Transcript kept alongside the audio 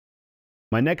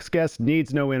My next guest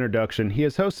needs no introduction. He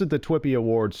has hosted the Twippy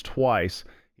Awards twice.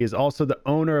 He is also the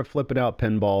owner of Flippin' Out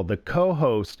Pinball, the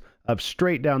co-host of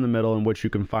Straight Down the Middle, in which you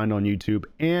can find on YouTube,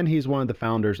 and he's one of the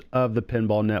founders of the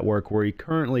Pinball Network, where he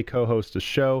currently co-hosts a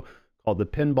show called The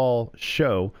Pinball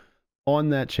Show on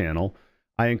that channel.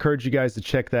 I encourage you guys to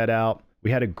check that out.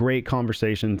 We had a great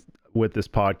conversation with this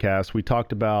podcast. We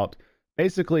talked about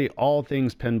basically all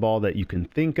things pinball that you can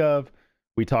think of.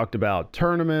 We talked about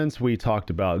tournaments. We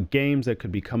talked about games that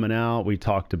could be coming out. We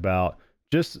talked about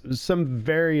just some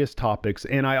various topics.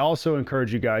 And I also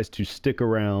encourage you guys to stick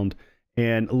around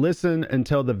and listen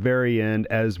until the very end,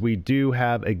 as we do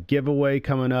have a giveaway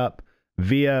coming up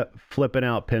via Flippin'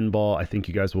 Out Pinball. I think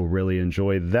you guys will really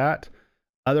enjoy that.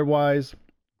 Otherwise,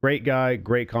 great guy,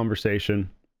 great conversation.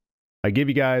 I give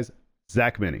you guys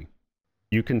Zach Meny.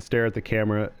 You can stare at the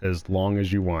camera as long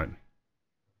as you want.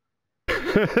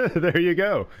 There you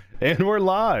go. And we're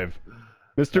live.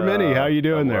 Mr. Meny, how you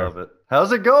doing there? I love it.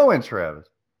 How's it going, Travis?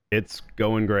 It's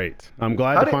going great. I'm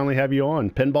glad to finally have you on.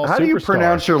 Pinball Superstar. How do you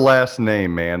pronounce your last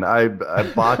name, man? I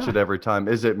botch it every time.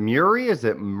 Is it Murray? Is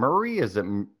it Murray?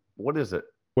 What is it?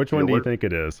 Which one do you think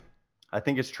it is? I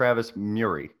think it's Travis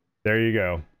Murray. There you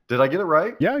go. Did I get it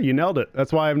right? Yeah, you nailed it.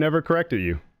 That's why I've never corrected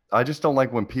you. I just don't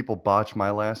like when people botch my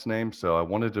last name, so I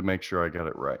wanted to make sure I got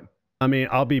it right. I mean,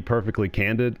 I'll be perfectly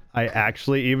candid. I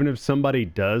actually, even if somebody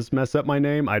does mess up my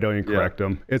name, I don't even correct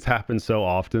them. It's happened so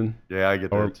often. Yeah, I get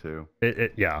that too.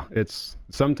 It's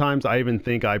sometimes I even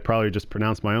think I probably just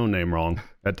pronounced my own name wrong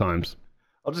at times.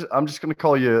 I'm just gonna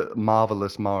call you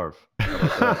Marvelous Marv.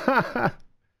 That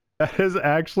is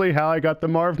actually how I got the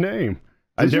Marv name.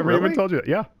 I never even told you.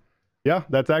 Yeah,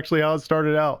 that's actually how it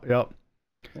started out. Yep.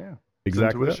 Yeah.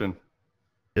 Exactly. Intuition.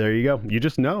 There you go. You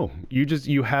just know.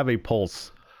 You have a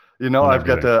pulse. You know, I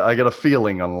got a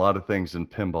feeling on a lot of things in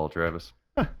pinball, Travis.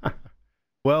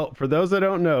 Well, for those that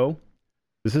don't know,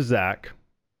 this is Zach.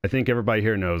 I think everybody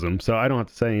here knows him, so I don't have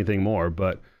to say anything more.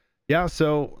 But yeah,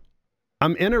 so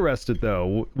I'm interested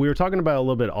though. We were talking about a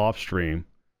little bit off stream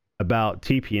about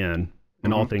TPN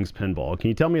and all things pinball. Can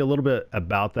you tell me a little bit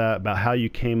about that, about how you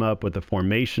came up with the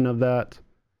formation of that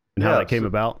and how that came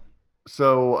about?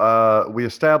 So we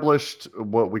established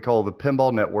what we call the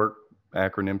Pinball Network,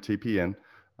 acronym TPN.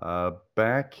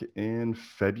 Back in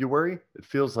February. It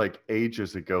feels like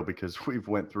ages ago because we've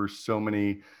went through so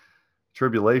many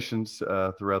tribulations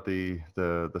throughout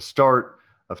the start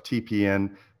of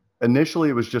TPN. Initially,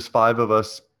 it was just 5 of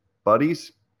us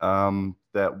buddies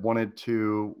that wanted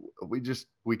to.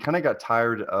 We kind of got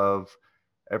tired of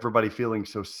everybody feeling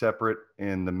so separate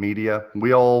in the media.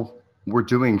 We all were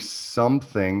doing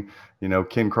something. You know,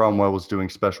 Ken Cromwell was doing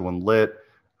Special and Lit.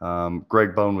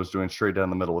 Greg Bone was doing Straight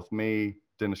Down the Middle with me.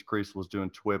 Dennis Creasel was doing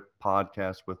TWIP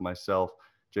podcast with myself.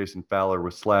 Jason Fowler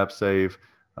was Slap Save.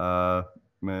 Am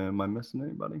I missing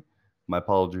anybody? My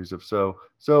apologies if so.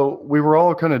 So we were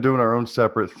all kind of doing our own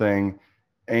separate thing.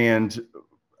 And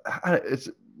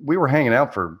we were hanging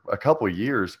out for a couple of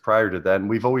years prior to that. And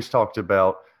we've always talked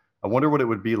about, I wonder what it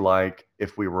would be like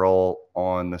if we were all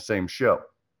on the same show.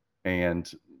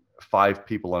 And 5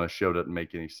 people on a show doesn't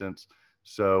make any sense.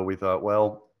 So we thought,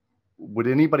 well, would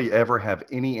anybody ever have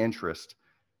any interest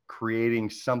creating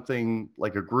something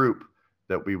like a group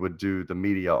that we would do the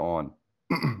media on?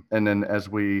 And then as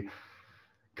we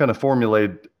kind of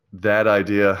formulated that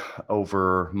idea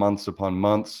over months upon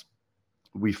months,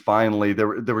 we finally, there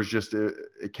was just,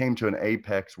 it came to an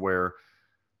apex where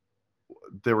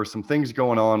there were some things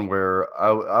going on where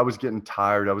I was getting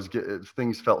tired.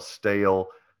 Things felt stale.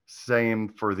 Same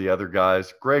for the other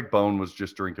guys. Greg Bone was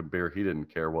just drinking beer. He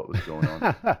didn't care what was going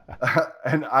on.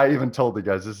 And I even told the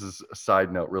guys, this is a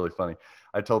side note, really funny.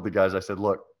 I told the guys, I said,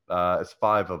 look, it's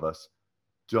 5 of us.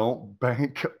 Don't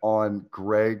bank on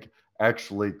Greg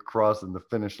actually crossing the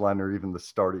finish line or even the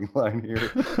starting line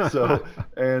here. So,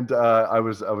 and I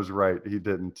was right. He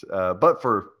didn't, but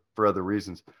for other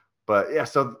reasons. But yeah,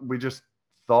 so we just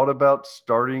thought about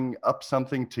starting up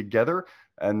something together.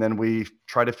 And then we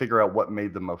try to figure out what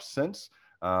made the most sense.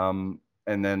 And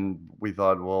then we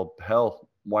thought, well, hell,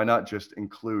 why not just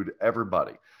include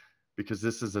everybody? Because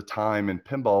this is a time in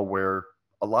pinball where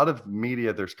a lot of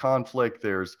media, there's conflict,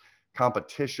 there's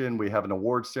competition. We have an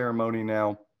award ceremony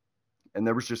now. And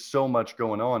there was just so much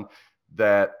going on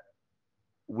that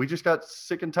we just got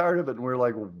sick and tired of it. And we're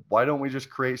like, well, why don't we just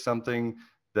create something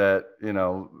that, you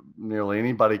know, nearly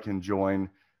anybody can join?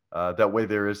 That way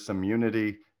there is some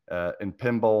unity in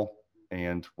pinball,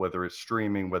 and whether it's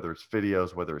streaming, whether it's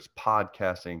videos, whether it's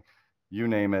podcasting, you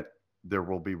name it, there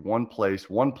will be one place,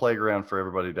 one playground for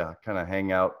everybody to kind of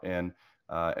hang out and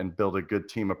build a good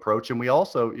team approach. And we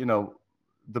also, you know,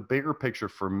 the bigger picture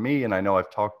for me, and I know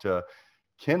I've talked to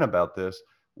Ken about this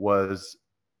was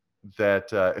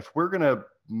that if we're going to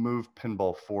move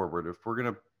pinball forward, if we're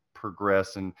going to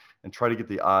progress and try to get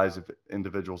the eyes of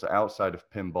individuals outside of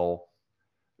pinball,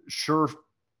 sure,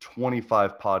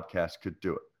 25 podcasts could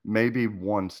do it. Maybe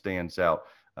one stands out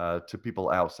to people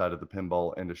outside of the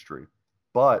pinball industry.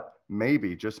 But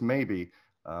maybe, just maybe,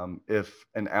 if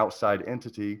an outside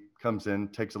entity comes in,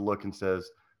 takes a look and says,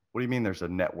 what do you mean there's a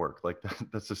network? Like,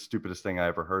 that's the stupidest thing I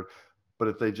ever heard. But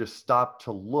if they just stop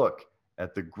to look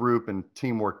at the group and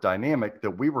teamwork dynamic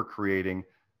that we were creating,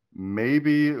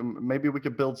 maybe we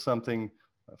could build something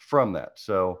from that.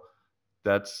 So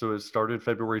it started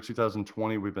February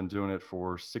 2020. We've been doing it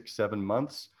for 6-7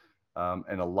 months,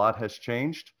 and a lot has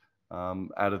changed.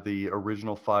 Out of the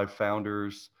original 5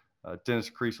 founders, Dennis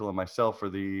Kriesel and myself are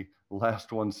the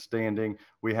last ones standing.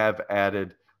 We have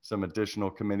added some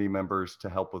additional committee members to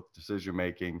help with decision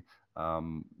making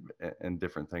and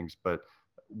different things, but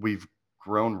we've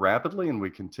grown rapidly and we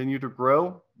continue to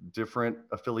grow. Different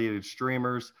affiliated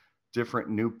streamers, different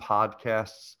new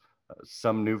podcasts,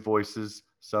 some new voices,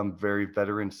 some very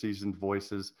veteran seasoned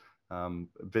voices,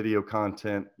 video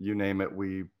content, you name it.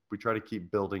 We try to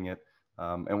keep building it.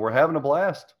 And we're having a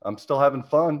blast. I'm still having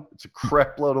fun. It's a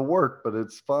crap load of work, but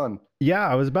it's fun. Yeah,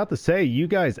 I was about to say, you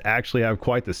guys actually have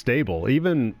quite the stable,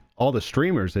 even all the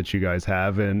streamers that you guys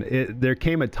have. And there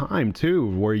came a time,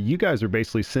 too, where you guys are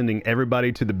basically sending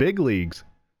everybody to the big leagues,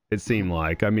 it seemed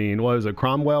like. I mean, what was it?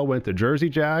 Cromwell went to Jersey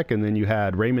Jack, and then you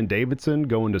had Raymond Davidson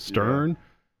going to Stern.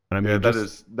 Yeah. I mean, yeah,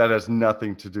 that has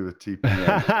nothing to do with TPN.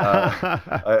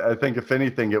 I think if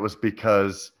anything, it was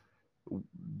because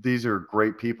these are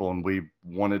great people, and we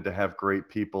wanted to have great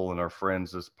people and our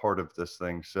friends as part of this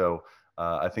thing. So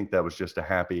I think that was just a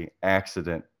happy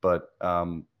accident. But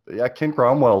yeah, Ken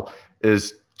Cromwell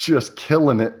is just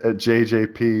killing it at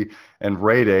JJP and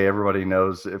Ray Day. Everybody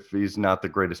knows if he's not the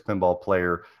greatest pinball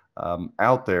player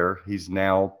out there, he's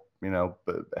now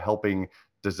helping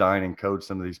design and code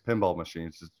some of these pinball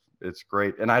machines. It's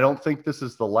great, and I don't think this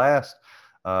is the last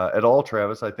at all,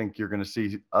 Travis. I think you're going to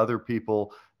see other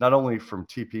people, not only from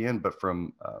TPN, but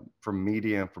from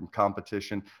media and from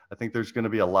competition. I think there's going to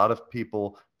be a lot of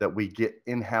people that we get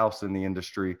in-house in the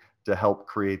industry to help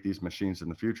create these machines in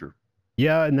the future.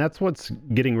 Yeah, and that's what's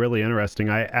getting really interesting.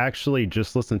 I actually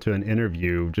just listened to an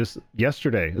interview just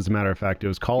yesterday, as a matter of fact. It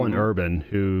was Colin Urban,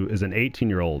 who is an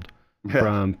 18-year-old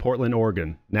from Portland,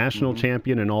 Oregon, national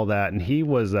champion and all that. And he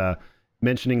was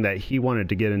mentioning that he wanted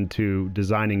to get into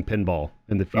designing pinball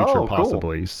in the future,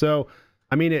 possibly. Cool. So,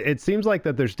 I mean, it seems like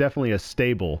that there's definitely a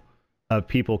stable of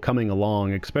people coming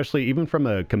along, especially even from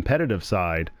a competitive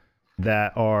side,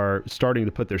 that are starting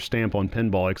to put their stamp on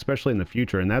pinball, especially in the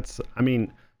future. And that's, I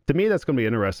mean, to me, that's going to be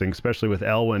interesting, especially with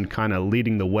Elwin kind of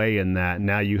leading the way in that.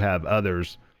 Now you have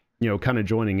others, kind of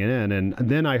joining in. And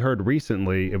then I heard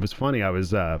recently, it was funny, I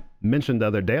was mentioned the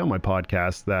other day on my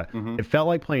podcast that it felt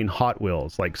like playing Hot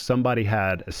Wheels, like somebody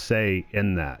had a say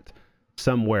in that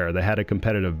somewhere. They had a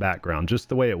competitive background, just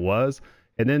the way it was.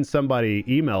 And then somebody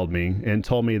emailed me and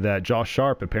told me that Josh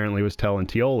Sharp apparently was telling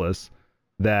Teolis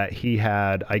that he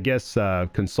had, I guess,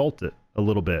 consulted a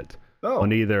little bit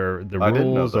on either the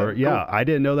rules or, I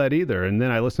didn't know that either. And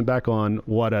then I listened back on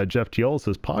what Jeff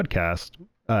Teolis' podcast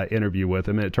interview with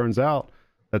him, and it turns out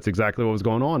that's exactly what was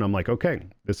going on. I'm like, okay,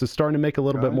 this is starting to make a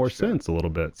little bit more sense a little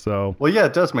bit. So, well, yeah,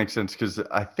 it does make sense, because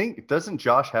I think, doesn't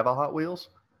Josh have a Hot Wheels?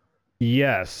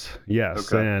 Yes.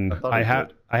 Okay. And I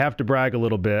have to brag a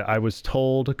little bit. I was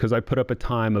told, because I put up a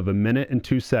time of 1 minute and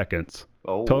 2 seconds.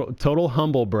 Total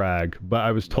humble brag, but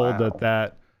I was told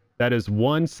that is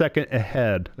 1 second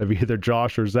ahead of either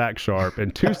Josh or Zach Sharp,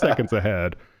 and 2 seconds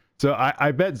ahead. So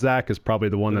I bet Zach is probably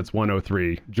the one that's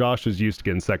 103. Josh is used to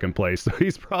getting second place, so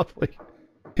he's probably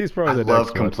the next one. I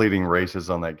love completing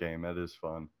races on that game. It is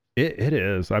fun. It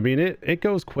is. I mean, it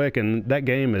goes quick, and that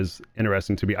game is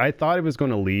interesting to me. I thought it was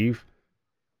going to leave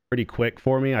pretty quick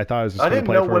for me. I thought I was just going to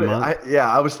play for a month.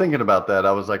 I was thinking about that.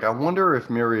 I was like, I wonder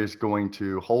if Mary is going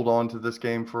to hold on to this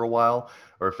game for a while,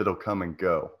 or if it'll come and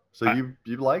go. So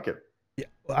you like it? Yeah,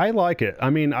 I like it. I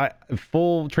mean,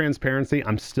 full transparency,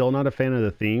 I'm still not a fan of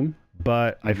the theme,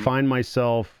 but I find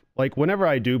myself, like, whenever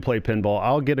I do play pinball,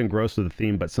 I'll get engrossed with the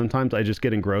theme, but sometimes I just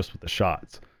get engrossed with the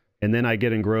shots. And then I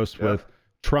get engrossed with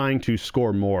trying to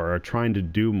score more or trying to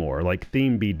do more, like,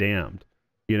 theme be damned.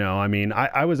 I mean,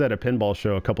 I was at a pinball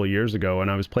show a couple of years ago,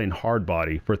 and I was playing hard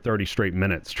body for 30 straight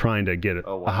minutes trying to get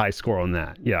a high score on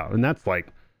that. Yeah, and that's like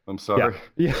I'm Yeah. sorry.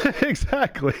 Yeah,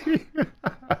 exactly.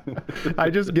 I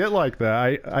just get like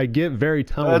that. I get very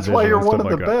tunnel That's why vision you're on one stuff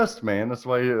of like the that. best, man. That's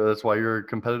why you're a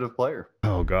competitive player.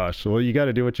 Oh gosh. Well, you got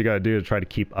to do what you got to do to try to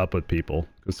keep up with people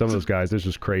because some of those guys, it's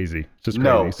just crazy. It's just crazy.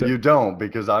 No, So, you don't,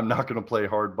 because I'm not going to play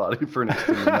hard body for an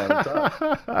extended amount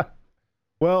of time.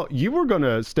 well, you were going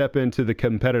to step into the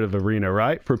competitive arena,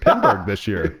 right, for Pinburg this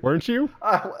year, weren't you?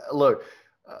 Look,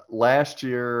 last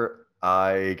year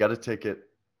I got a ticket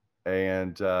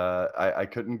and I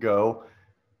couldn't go.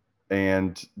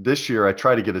 And this year I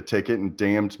tried to get a ticket and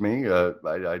damned me,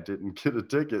 I didn't get a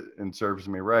ticket and serves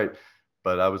me right.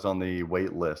 But I was on the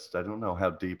wait list. I don't know how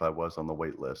deep I was on the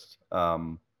wait list.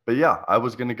 But yeah, I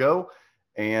was going to go.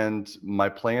 And my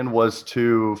plan was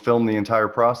to film the entire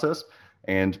process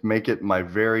and make it my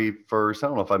very first, I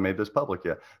don't know if I made this public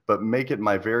yet, but make it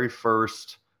my very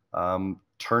first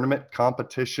tournament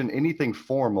competition, anything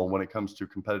formal when it comes to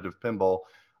competitive pinball.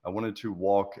 I wanted to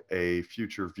walk a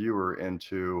future viewer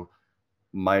into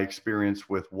my experience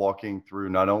with walking through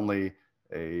not only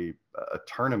a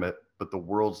tournament, but the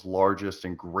world's largest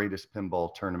and greatest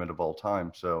pinball tournament of all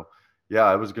time. So yeah,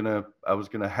 I was gonna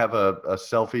have a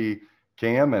selfie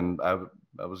cam, and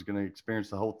I was gonna experience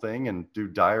the whole thing and do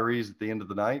diaries at the end of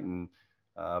the night, and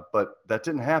but that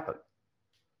didn't happen.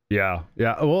 Yeah,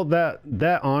 yeah. Well, that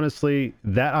honestly,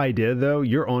 that idea though,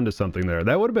 you're onto something there.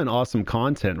 That would have been awesome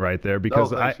content right there Oh,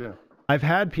 because thanks. Yeah. I've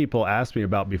had people ask me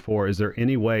about before, is there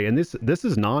any way, and this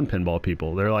is non-pinball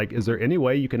people. They're like, is there any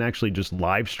way you can actually just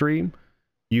live stream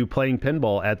you playing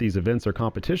pinball at these events or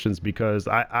competitions? Because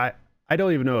I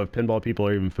don't even know if pinball people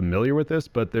are even familiar with this,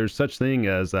 but there's such thing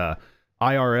as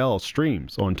IRL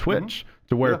streams on Mm-hmm. Twitch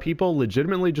to where Yeah. people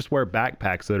legitimately just wear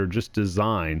backpacks that are just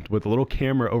designed with a little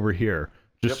camera over here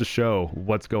just Yep. to show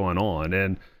what's going on.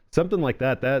 And something like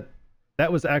that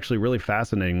was actually really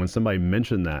fascinating when somebody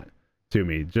mentioned that to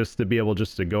me, just to be able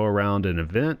just to go around an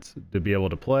event, to be able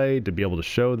to play, to be able to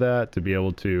show that, to be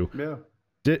able to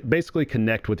Yeah. basically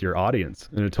connect with your audience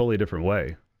in a totally different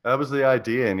way. That was the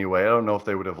idea anyway. I don't know if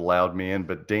they would have allowed me in,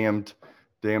 but damned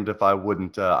if I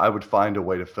wouldn't. I would find a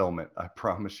way to film it. I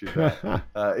promise you that.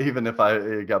 Even if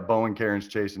I got Bo and Karen's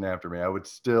chasing after me, I would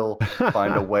still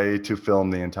find a way to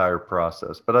film the entire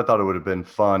process. But I thought it would have been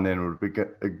fun, and it would be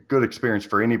a good experience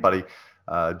for anybody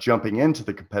jumping into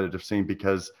the competitive scene,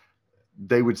 because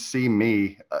they would see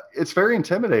me. It's very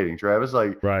intimidating, Travis.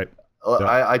 Like, Right. Yep.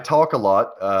 I talk a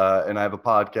lot, and I have a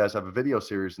podcast, I have a video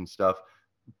series and stuff.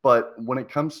 But when it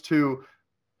comes to,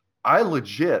 I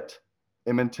legit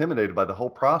am intimidated by the whole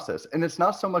process, and it's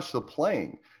not so much the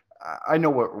playing. I know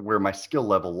where my skill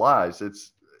level lies.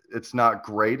 It's not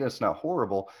great, it's not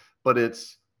horrible, but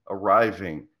it's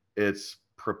arriving, it's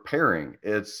preparing,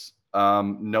 it's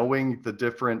knowing the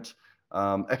different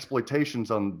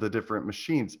exploitations on the different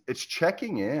machines. It's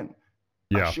checking in.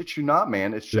 I Yeah. shit you not,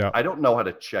 man. Yeah. I don't know how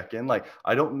to check in. Like,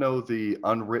 I don't know the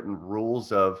unwritten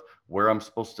rules of where I'm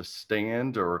supposed to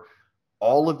stand, or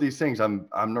all of these things. I'm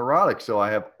neurotic, so I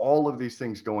have all of these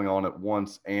things going on at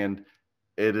once, and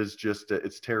it is just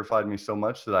it's terrified me so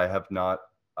much that I've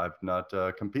not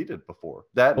competed before.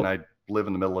 That, and Well, I live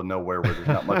in the middle of nowhere where there's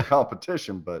not much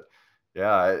competition, but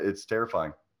yeah, it's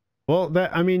terrifying. well,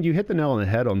 that I mean, you hit the nail on the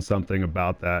head on something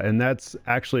about that, and that's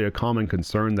actually a common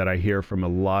concern that I hear from a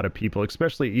lot of people,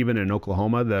 especially even in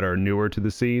Oklahoma that are newer to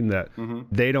the scene, that Mm-hmm.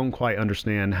 they don't quite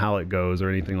understand how it goes or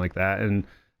anything like that. And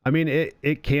I mean,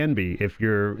 it can be if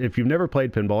you've never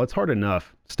played pinball, it's hard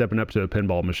enough stepping up to a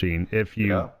pinball machine if you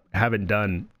Yeah. haven't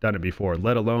done it before,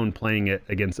 let alone playing it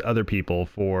against other people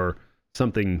for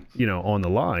something on the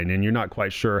line, and you're not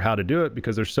quite sure how to do it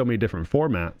because there's so many different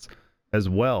formats as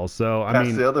well. So I That's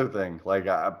mean, the other thing. Like,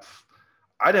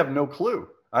 I'd have no clue.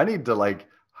 I need to like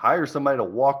hire somebody to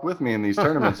walk with me in these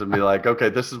tournaments and be like, okay,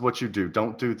 this is what you do.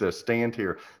 Don't do this. Stand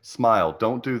here. Smile.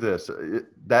 Don't do this.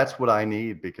 That's what I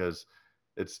need, because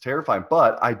it's terrifying.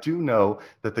 But I do know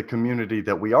that the community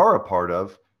that we are a part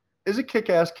of is a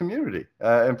kick-ass community,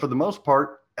 and for the most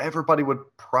part, everybody would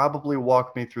probably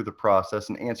walk me through the process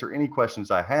and answer any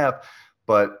questions I have.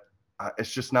 But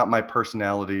it's just not my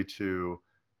personality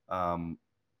um,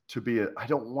 to be I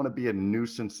don't want to be a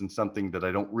nuisance in something that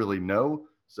I don't really know.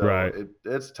 So right.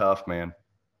 it's tough, man.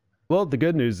 Well, the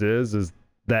good news is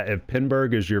that if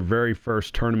Pinburg is your very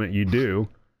first tournament you do,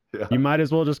 you Yeah. might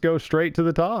as well just go straight to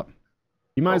the top.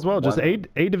 You might as Oh, well why just not?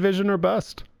 a division or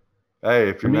bust. Hey,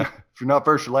 I mean, if you're not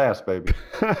first, you're last, baby.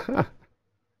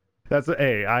 that's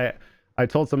hey, I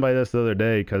told somebody this the other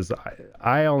day because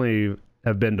I only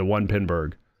have been to one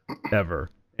Pinburg ever,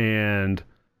 and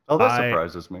Oh, that I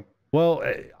surprises me. well,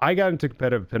 I got into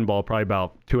competitive pinball probably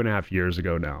about 2.5 years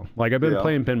ago now. Like I've been Yeah.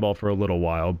 playing pinball for a little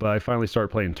while, but I finally started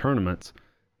playing tournaments,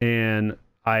 and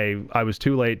I was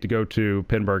too late to go to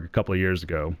Pittsburgh a couple of years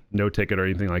ago, no ticket or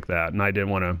anything like that, and I didn't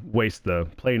want to waste the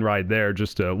plane ride there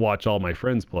just to watch all my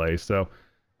friends play. So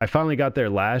I finally got there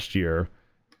last year,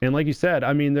 and like you said,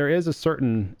 I mean, there is a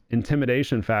certain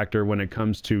intimidation factor when it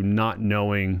comes to not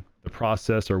knowing the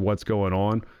process or what's going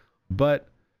on. But,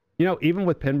 even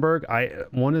with Pinburg,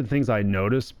 one of the things I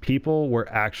noticed, people were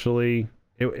actually,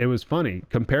 it was funny.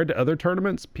 Compared to other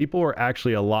tournaments, people were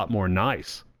actually a lot more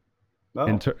nice Oh.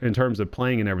 in terms of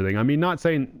playing and everything. I mean, not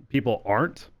saying people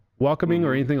aren't welcoming or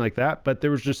Mm-hmm. anything like that, but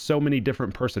there was just so many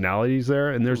different personalities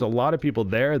there, and there's a lot of people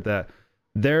there that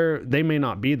they may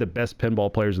not be the best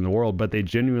pinball players in the world, but they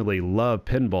genuinely love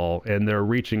pinball and they're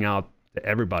reaching out to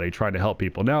everybody trying to help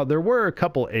people. Now, there were a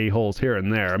couple a-holes here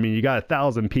and there. I mean, you got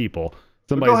 1,000 people.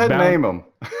 Well, go Somebody's ahead and bound.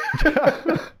 name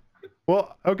them.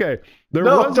 Well, okay. There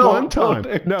No, was one don't time.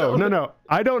 name, No, don't no, name. no.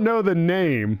 I don't know the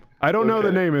name. I don't know the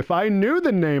Okay. name. If I knew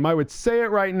the name, I would say it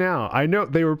right now. I know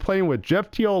they were playing with Jeff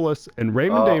Teolis and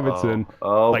Raymond Davidson,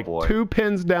 Uh-oh. Oh like boy. 2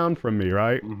 pins down from me,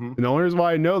 right? Mm-hmm. And the only reason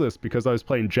why I know this because I was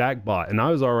playing Jackbot and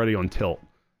I was already on tilt.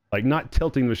 Like not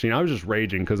tilting the machine. I was just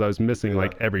raging because I was missing Yeah.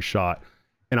 like every shot.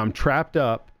 And I'm trapped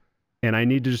up and I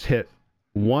need to just hit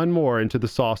one more into the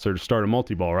saucer to start a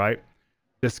multi-ball, right?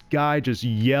 This guy just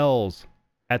yells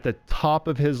at the top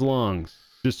of his lungs,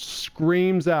 just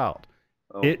screams out.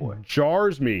 Oh It boy.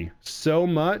 jars me so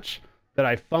much that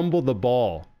I fumble the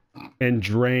ball and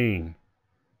drain.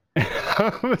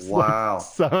 I was like, Wow.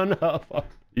 son of a,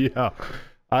 yeah.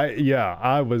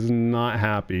 I was not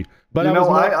happy. But You know,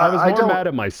 I was I more don't mad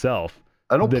at myself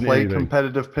I don't than play anything.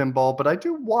 competitive pinball, but I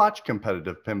do watch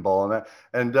competitive pinball,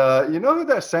 and you know who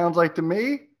that sounds like to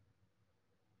me?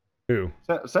 Who?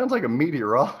 Sounds like a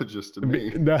meteorologist to me.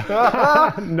 No,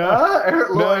 no,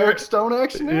 Little no. Eric Stone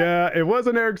action there. Yeah, it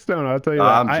wasn't Eric Stone. I'll tell you that.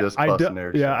 I'm just I busting don't.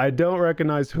 Eric Yeah, Stone. I don't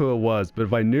recognize who it was, but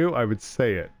if I knew, I would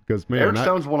say it. Because man, Eric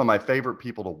Stone's one of my favorite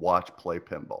people to watch play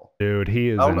pinball. dude,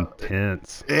 he I is don't know.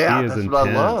 intense. He Yeah, is that's what I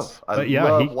intense. love. I But yeah,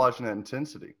 love watching that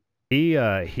intensity.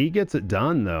 he gets it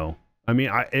done though. I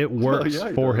mean, it Oh works yeah,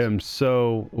 he for does. him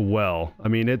so well. I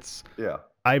mean, Yeah.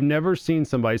 I've never seen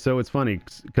somebody. So it's funny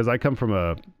because I come from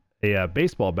a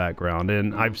baseball background,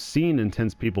 and Mhm. I've seen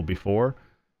intense people before,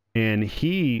 and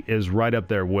he is right up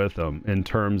there with them in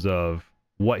terms of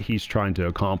what he's trying to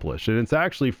accomplish. And it's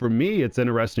actually for me, it's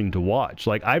interesting to watch.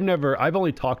 Like I've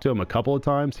only talked to him a couple of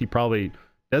times. He probably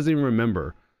doesn't even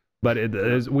remember, but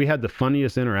Yeah. we had the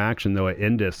funniest interaction though at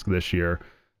Indisc this year.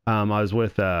 I was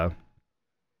with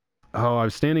I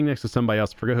was standing next to somebody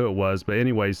else. I forget who it was, but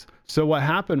anyways, so what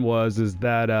happened was is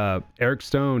that Eric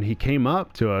Stone he came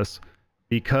up to us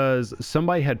because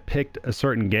somebody had picked a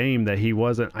certain game that he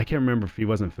wasn't. I can't remember if he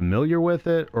wasn't familiar with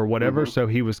it or whatever. Hmm. So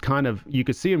he was kind of. You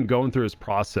could see him going through his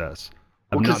process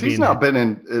of Well, because not he's being not been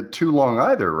in it too long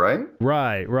either, right?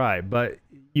 right, right. But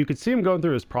you could see him going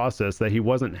through his process that he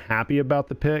wasn't happy about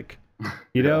the pick,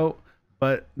 you Yeah. know.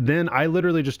 But then I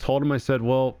literally just told him. I said,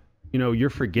 "Well, you're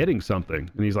forgetting something."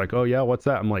 And he's like, "Oh yeah, what's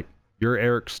that?" I'm like, "You're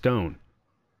Eric Stone."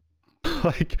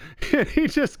 Like he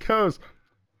just goes,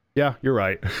 "Yeah, you're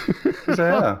right." He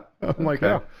said, yeah. I'm like,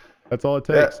 Okay. "Yeah, that's all it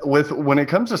Yeah, takes." with when it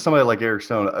comes to somebody like Eric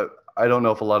Stone, I don't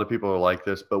know if a lot of people are like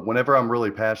this, but whenever I'm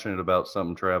really passionate about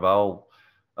something, Trev,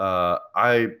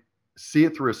 I see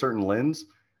it through a certain lens,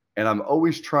 and I'm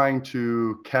always trying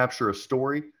to capture a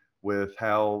story with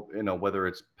how whether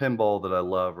it's pinball that I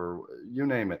love or you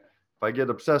name it. If I get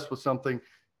obsessed with something,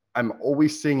 I'm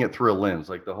always seeing it through a lens,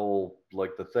 like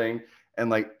the thing. And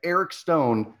like Eric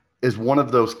Stone is one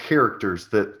of those characters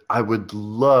that I would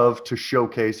love to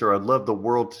showcase, or I'd love the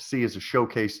world to see as a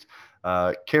showcased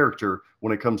character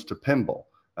when it comes to pinball.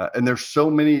 And there's so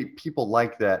many people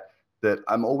like that that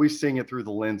I'm always seeing it through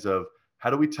the lens of how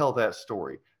do we tell that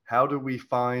story? How do we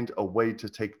find a way to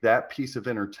take that piece of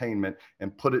entertainment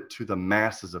and put it to the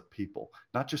masses of people,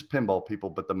 not just pinball people,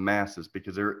 but the masses?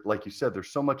 Because like you said,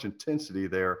 there's so much intensity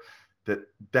there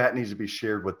that needs to be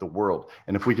shared with the world.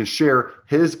 And if we can share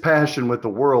his passion with the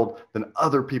world, then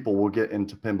other people will get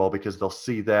into pinball because they'll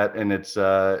see that and it's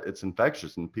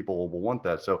infectious and people will want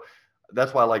that. So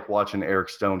that's why I like watching Eric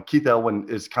Stone. Keith Elwin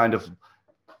is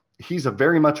he's a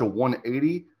very much a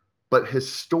 180, but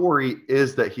his story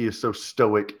is that he is so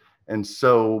stoic and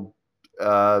so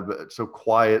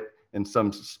quiet in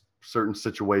some certain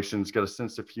situations, got a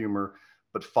sense of humor,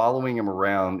 but following him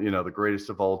around, the greatest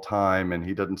of all time, and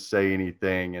he doesn't say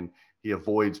anything and he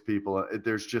avoids people.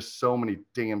 There's just so many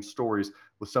damn stories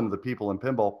with some of the people in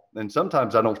pinball. And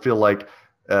sometimes I don't feel like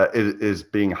it is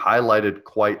being highlighted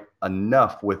quite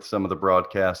enough with some of the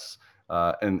broadcasts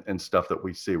and stuff that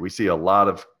we see. We see a lot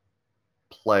of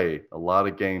play, a lot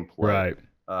of gameplay. Right.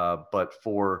 But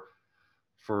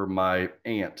for my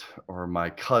aunt or my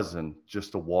cousin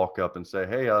just to walk up and say,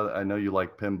 hey, I know you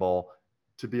like pinball,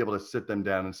 to be able to sit them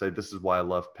down and say, this is why I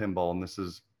love pinball and this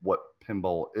is what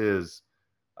pinball is.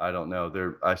 I don't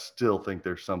know. I still think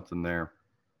there's something there.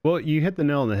 Well, you hit the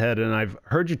nail on the head, and I've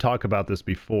heard you talk about this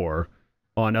before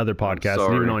on other I'm podcasts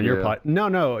and even sorry. on your Yeah. pod. No,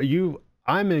 no, you.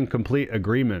 I'm in complete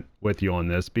agreement with you on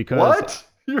this because, What?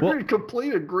 You're well, in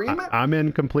complete agreement? I'm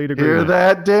in complete Hear agreement.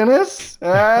 that, Dennis?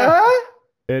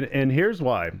 And here's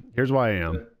why. Here's why I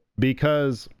am.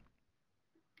 Because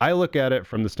I look at it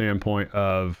from the standpoint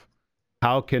of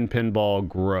how can pinball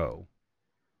grow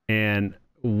and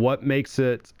what makes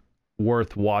it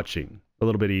worth watching a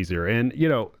little bit easier. And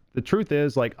the truth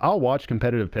is, like, I'll watch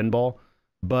competitive pinball,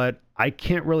 but I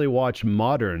can't really watch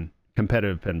modern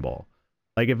competitive pinball.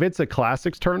 Like if it's a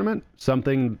classics tournament,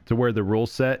 something to where the rule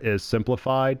set is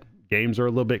simplified, games are a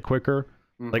little bit quicker,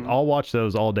 like Mm-hmm. I'll watch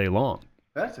those all day long.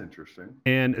 That's interesting.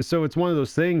 And so it's one of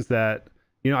those things that,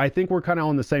 I think we're kind of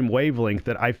on the same wavelength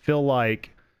that I feel like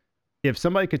if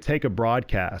somebody could take a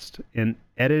broadcast and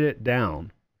edit it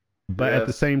down, but at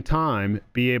the Yes, same time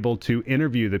be able to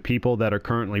interview the people that are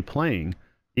currently playing,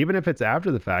 even if it's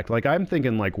after the fact. Like I'm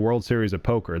thinking like World Series of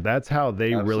Poker. That's how they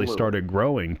really absolutely. started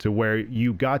growing to where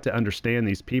you got to understand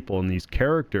these people and these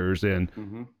characters. And,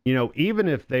 Mm-hmm. even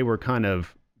if they were kind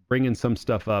of bringing some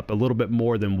stuff up a little bit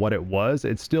more than what it was,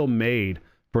 it still made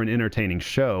for an entertaining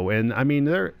show. And I mean,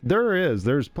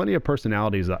 there's plenty of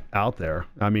personalities out there.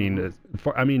 I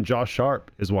Mm-hmm. mean, Josh Sharp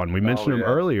is one. We Oh mentioned him yeah.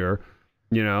 earlier.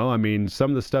 I mean,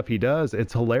 some of the stuff he does,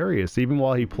 it's hilarious. Even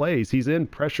while he plays, he's in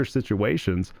pressure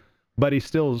situations, but he's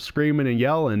still screaming and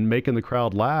yelling, making the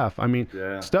crowd laugh. I mean,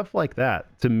 Yeah. stuff like that.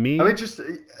 To I mean, me, just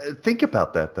think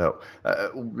about that though.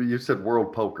 You said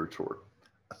World Poker Tour.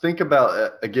 Think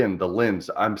about again the lens.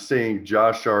 I'm seeing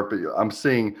Josh Sharp. I'm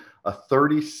seeing a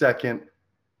 30-second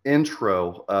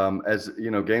intro as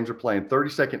games are playing.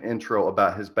 30-second intro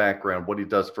about his background, what he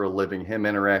does for a living, him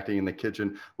interacting in the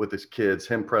kitchen with his kids,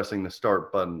 him pressing the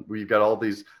start button. We've got all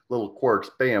these little quirks.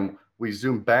 Bam, we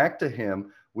zoom back to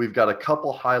him. We've got a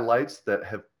couple highlights that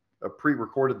have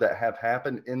pre-recorded that have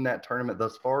happened in that tournament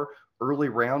thus far, early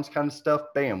rounds kind of stuff.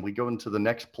 Bam, we go into the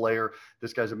next player.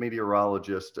 This guy's a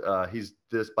meteorologist. He's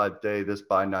this by day, this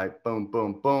by night. Boom,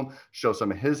 boom, boom. Show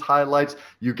some of his highlights.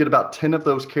 You get about 10 of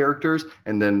those characters,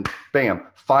 and then bam,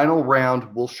 final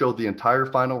round. We'll show the entire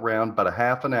final round, about a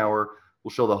half an hour.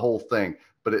 We'll show the whole thing.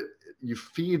 But you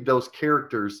feed those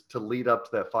characters to lead up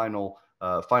to that final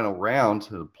round.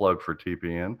 To plug for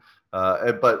TPN,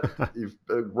 but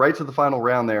right to the final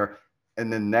round there,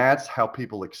 and then that's how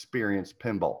people experience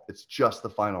pinball. It's just the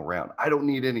final round. I don't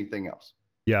need anything else.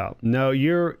 yeah, no,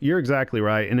 you're exactly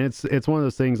right, and it's one of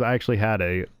those things. I actually had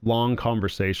a long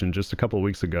conversation just a couple of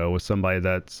weeks ago with somebody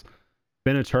that's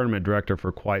been a tournament director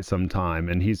for quite some time,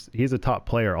 and he's a top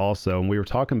player also, and we were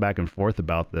talking back and forth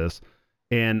about this,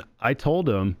 and I told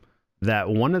him that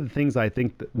one of the things I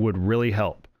think that would really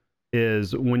help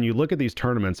is when you look at these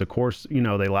tournaments, of course, they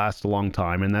last a long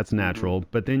time and that's Mm-hmm. natural,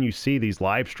 but then you see these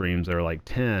live streams that are like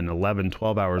 10, 11,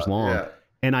 12 hours long, Yeah,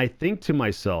 and I think to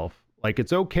myself, like,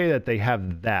 it's okay that they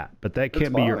have that, but that it's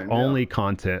can't be your fine. Yeah. only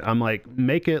content. I'm like,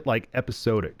 make it like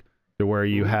episodic to where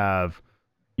you Mm-hmm. have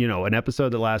an episode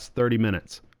that lasts 30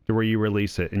 minutes to where you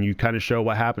release it and you kind of show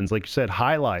what happens. Like you said,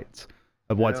 highlights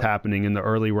of what's Yeah. happening in the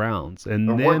early rounds. Or And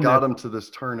what then got that, them to this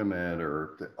tournament,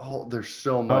 or oh, there's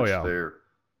so oh, much yeah. there.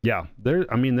 Yeah.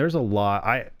 I mean, there's a lot.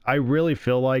 I really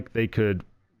feel like they could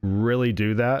really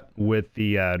do that with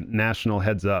the National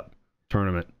Heads Up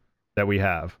tournament that we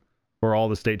have for all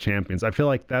the state champions. I feel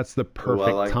like that's the Oh, I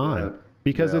perfect like time that.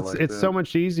 because Yeah, I it's like it's so that.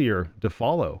 much easier to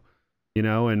follow.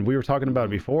 And we were talking about it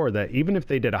Mm-hmm. before that even if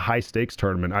they did a high stakes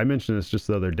tournament, I mentioned this just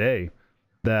the other day,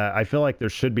 that I feel like there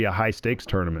should be a high stakes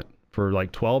tournament for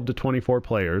like 12 to 24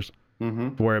 players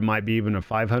Mm-hmm. where it might be even a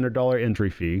 $500 entry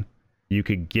fee. You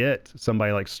could get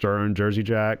somebody like Stern, Jersey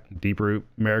Jack, Deep Root,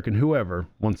 American, whoever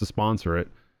wants to sponsor it,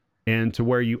 and to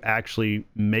where you actually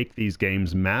make these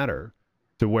games matter,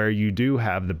 to where you do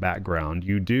have the background,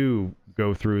 you do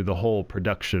go through the whole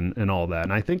production and all that.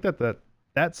 And I think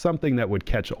that's something that would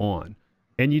catch on.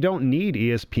 And you don't need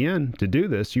ESPN to do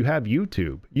this. You have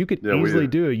YouTube. You could Yeah, we easily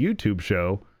do. do a YouTube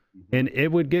show Mm-hmm. and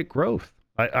it would get growth.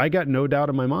 I got no doubt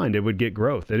in my mind it would get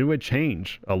growth and it would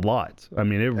change a lot. I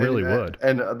mean, it And really would.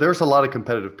 there's a lot of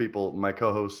competitive people. My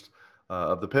co-host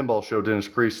of the Pinball Show, Dennis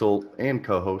Kriesel, and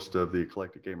co-host of the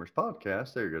Eclectic Gamers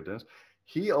podcast. There you go, Dennis.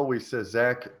 He always says,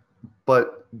 Zach,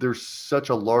 but there's such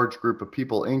a large group of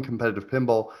people in competitive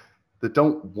pinball that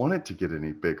don't want it to get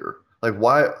any bigger. Like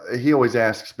why? He always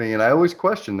asks me, and I always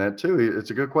question that too.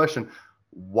 It's a good question.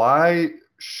 Why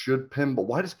should pinball?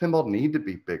 Why does pinball need to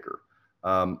be bigger?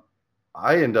 Um,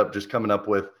 I end up just coming up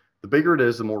with the bigger it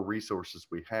is, the more resources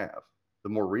we have. The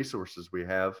more resources we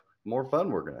have, the more fun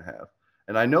we're going to have.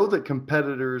 And I know that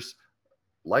competitors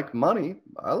like money.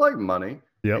 I like money.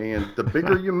 Yep. And the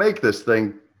bigger you make this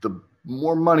thing, the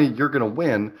more money you're going to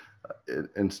win.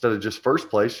 Instead of just first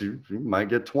place, you might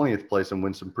get 20th place and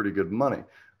win some pretty good money.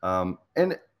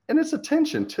 And it's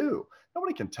attention too.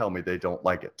 Nobody can tell me they don't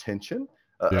like attention,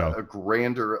 Yeah. a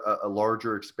grander, a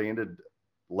larger, expanded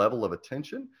level of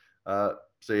attention.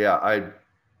 So yeah,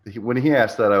 when he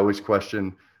asked that, I always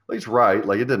question. He's right.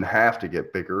 Like it didn't have to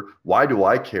get bigger. Why do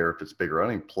I care if it's bigger? I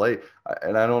don't even play,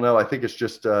 and I don't know. I think it's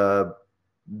just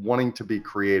wanting to be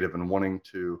creative and wanting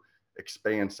to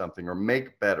expand something or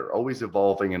make better. Always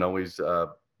evolving and always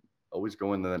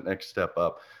going to the next step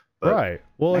up. But Right.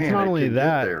 Well, it's man, not it only can get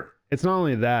that. there. It's not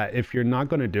only that. If you're not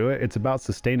going to do it, it's about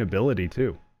sustainability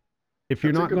too. That's a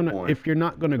good point. If you're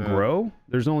not gonna Yeah, grow,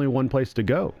 there's only one place to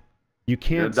go. you're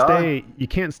gonna die. You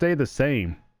can't stay the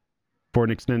same for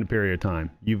an extended period of time.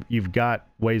 You've got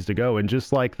ways to go. And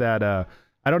just like that,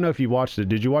 I don't know if you watched it.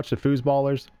 Did you watch the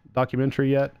Foosballers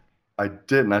documentary yet? I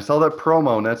didn't. I saw that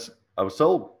promo, and I was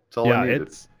sold. That's all I Yeah,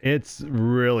 needed. it's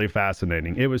really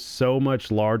fascinating. It was so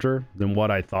much larger than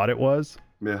what I thought it was.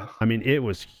 Yeah. I mean, it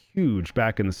was huge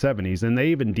back in the 70s, and they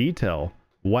even detail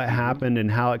what Mm-hmm. happened and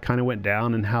how it kind of went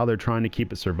down and how they're trying to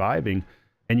keep it surviving.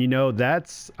 And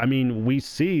that's, I mean, we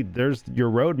see there's your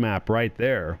roadmap right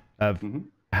there of Mm-hmm.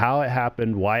 how it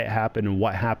happened, why it happened, and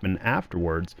what happened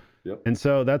afterwards. Yep. And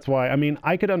so that's why, I mean,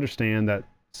 I could understand that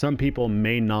some people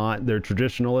may not, they're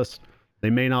traditionalists, they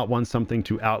may not want something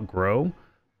to outgrow.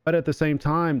 But at the same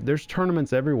time, there's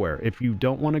tournaments everywhere. If you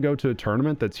don't want to go to a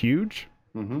tournament that's huge,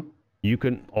 Mm-hmm. you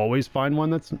can always find one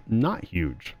that's not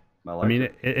huge. I I like mean,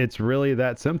 it. it's really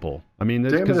that simple. I mean,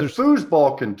 Damn it! because If there's,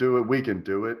 foosball can do it, we can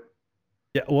do it.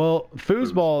 yeah, well,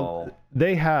 foosball, Foosball.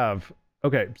 they have,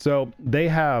 okay, so they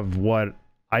have what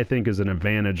I think is an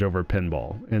advantage over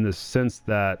pinball in the sense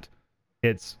that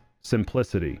it's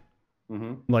simplicity.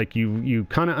 Mm-hmm. Like you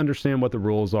kind of understand what the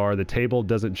rules are. The table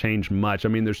doesn't change much. I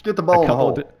mean, there's Get the a ball in the couple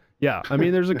of hole. yeah, I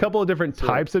mean, there's a couple of different That's it.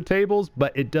 types of tables,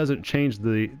 but it doesn't change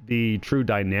the true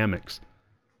dynamics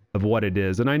of what it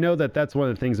is. And I know that that's one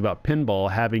of the things about pinball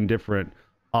having different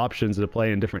options to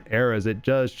play in different eras. It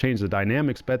does change the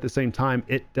dynamics, but at the same time,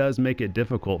 it does make it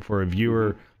difficult for a Mm-hmm.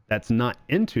 viewer that's not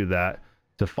into that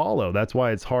to follow. That's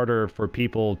why it's harder for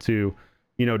people to,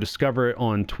 discover it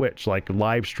on Twitch, like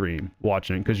live stream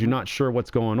watching, because you're Mm-hmm. not sure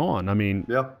what's going on. I mean,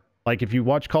 Yeah. like if you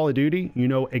watch Call of Duty, you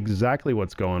know exactly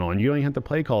what's going on. You don't even have to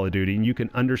play Call of Duty, and you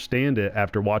can understand it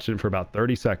after watching it for about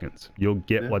 30 seconds. You'll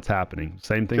get Yeah. what's happening.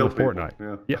 Same thing Kill with people. Fortnite.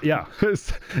 Yeah. Yeah,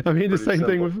 yeah. I mean, the Pretty simple. same I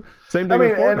thing mean, with and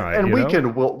Fortnite.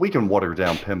 and we can water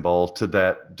down pinball to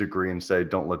that degree and say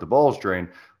don't let the balls drain,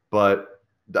 but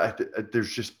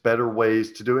there's just better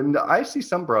ways to do it. And I see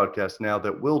some broadcasts now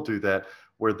that will do that,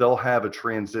 where they'll have a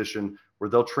transition, where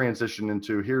they'll transition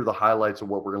into here are the highlights of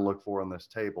what we're going to look for on this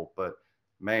table. But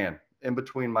man, in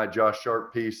between my Josh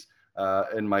Sharp piece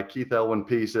and my Keith Elwin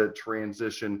piece, at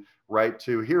transition right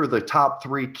to here are the top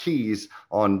three keys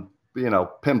on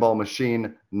pinball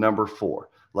machine number 4.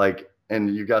 Like,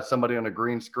 and you got somebody on a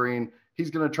green screen,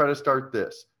 he's going to try to start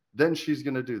this, then she's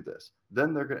going to do this,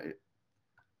 then they're going to,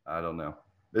 I don't know,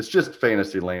 it's just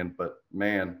fantasy land. But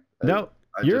man, No,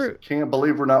 I just you're can't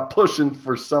believe we're not pushing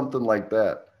for something like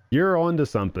that. you're onto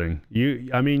something.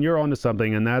 I mean, you're onto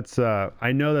something, and that's.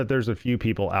 I know that there's a few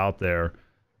people out there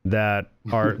that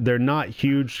they're not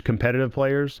huge competitive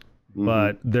players, Mm-hmm.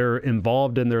 but they're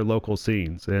involved in their local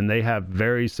scenes, and they have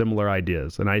very similar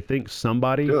ideas. And I think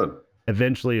somebody Good.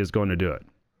 eventually is going to do it.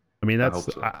 I mean, I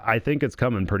hope so. I think it's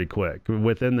coming pretty quick.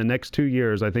 Within the next 2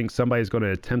 years, I think somebody's going to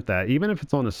attempt that, even if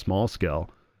it's on a small scale.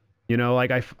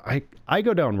 Like I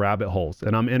go down rabbit holes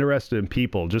and I'm interested in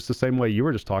people just the same way you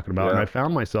were just talking about. And I Yeah.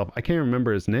 found myself, I can't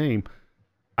remember his name.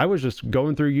 I was just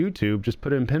going through YouTube, just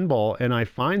put in pinball, and I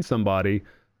find somebody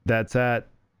that's at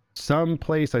some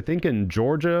place, I think in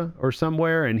Georgia or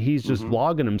somewhere, and he's just Mm-hmm.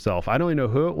 vlogging himself. I don't even know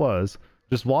who it was,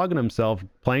 just vlogging himself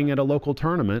playing at a local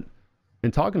tournament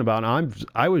and talking about it.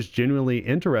 I was genuinely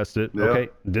interested. Yeah. Okay,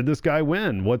 did this guy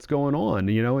win? What's going on?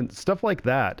 And stuff like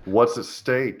that. What's at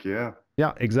stake? Yeah.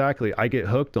 Yeah, exactly. I get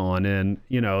hooked on, and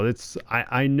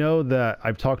I know that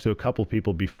I've talked to a couple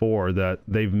people before that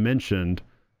they've mentioned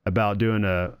about doing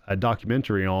a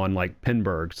documentary on like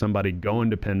Pinburg, somebody going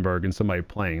to Pinburg and somebody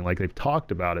playing. Like they've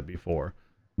talked about it before.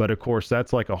 But of course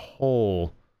that's like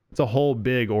it's a whole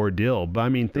big ordeal. But I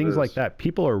mean It things like is. that,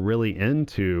 people are really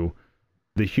into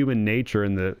the human nature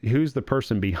and the who's the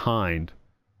person behind,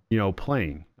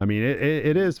 playing. I mean,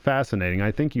 it is fascinating.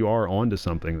 I think you are onto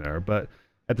something there, but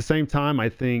at the same time, I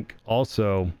think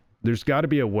also there's got to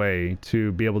be a way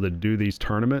to be able to do these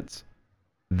tournaments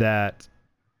that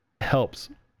helps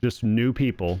just new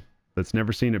people that's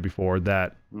never seen it before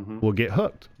that Hmm. will get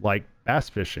hooked, like bass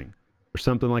fishing or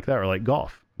something like that, or like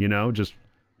golf. Just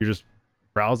you're just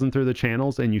browsing through the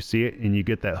channels and you see it and you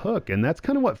get that hook, and that's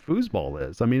kind of what foosball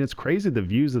is. I mean, it's crazy the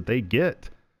views that they get.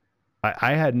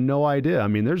 I had no idea. I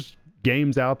mean, there's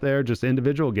games out there, just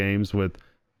individual games with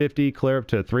 50 clear up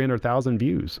to 300,000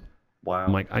 views. I'm Wow.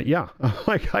 like, yeah,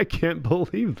 like I can't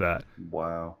believe that.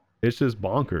 Wow. It's just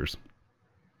bonkers, just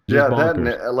Yeah, that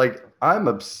bonkers. like I'm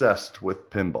obsessed with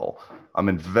pinball. I'm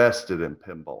invested in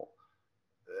pinball.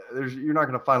 You're not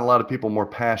going to find a lot of people more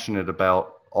passionate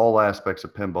about all aspects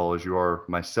of pinball as you are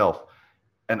myself,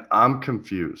 and I'm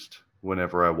confused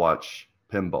whenever I watch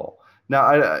pinball.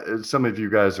 Now, some of you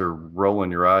guys are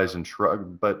rolling your eyes and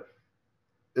shrug, but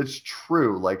it's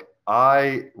true. Like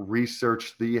I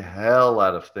research the hell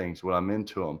out of things when I'm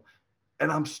into them,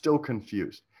 and I'm still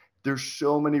confused. There's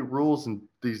so many rules in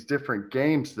these different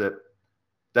games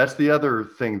that's the other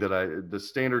thing the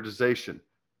standardization.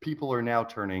 People are now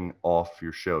turning off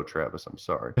your show, Travis. I'm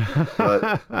sorry.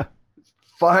 But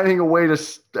finding a way to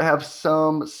have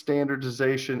some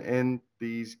standardization in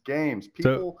these games. so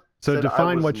People so said I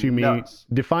define was what you mean. nuts.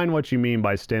 Define what you mean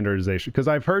by standardization, because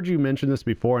I've heard you mention this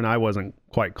before and I wasn't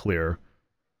quite clear.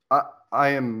 I, I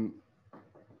am,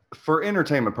 for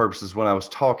entertainment purposes, when I was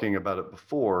talking about it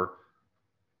before,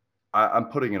 I'm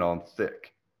putting it on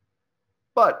thick.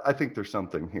 But I think there's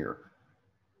something here.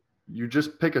 You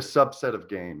just pick a subset of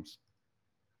games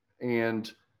and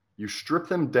you strip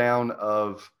them down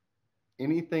of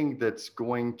anything that's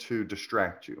going to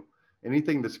distract you,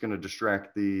 anything that's going to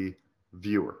distract the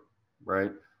viewer,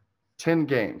 right? 10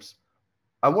 games.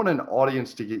 I want an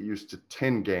audience to get used to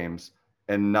 10 games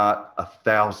and not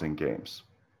 1,000 games.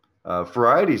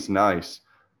 Variety's nice,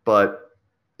 but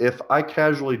if I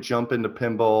casually jump into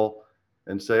pinball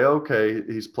and say, okay,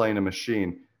 he's playing a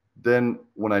machine, then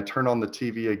when I turn on the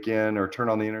TV again or turn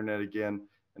on the internet again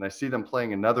and I see them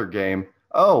playing another game,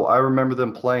 oh, I remember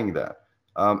them playing that.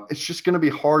 It's just going to be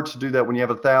hard to do that when you have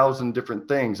 1,000 different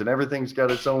things and everything's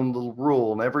got its own little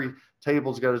rule and every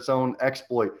table's got its own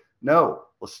exploit. No,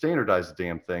 let's standardize the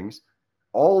damn things.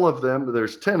 All of them,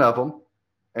 there's 10 of them.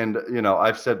 And,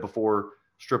 I've said before,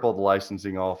 strip all the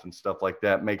licensing off and stuff like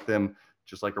that, make them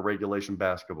just like a regulation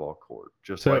basketball court,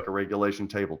 just So like a regulation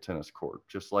table tennis court,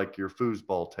 just like your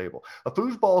foosball table. A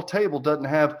foosball table doesn't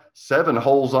have 7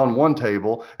 holes on one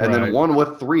table and then right. one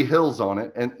with 3 hills on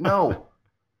it. And no,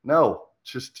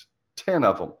 just 10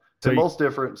 of them. So Pinball's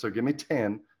different, so give me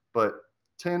 10, but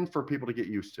 10 for people to get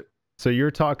used to. So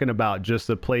you're talking about just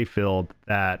a play field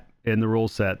that in the rule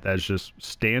set that's just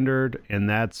standard, and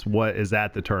that's what is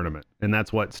at the tournament, and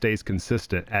that's what stays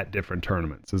consistent at different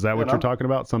tournaments. Is that Yeah, what and you're I'm talking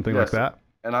about? Something like yes, that?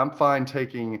 and I'm fine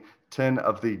taking 10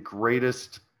 of the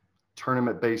greatest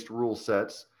tournament-based rule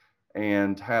sets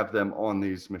and have them on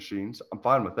these machines. I'm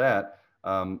fine with that.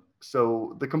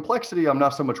 So the complexity, I'm not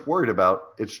so much worried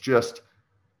about. It's just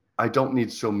I don't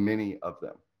need so many of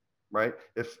them, right?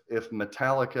 If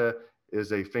Metallica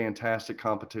is a fantastic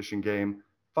competition game,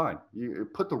 fine. You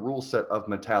put the rule set of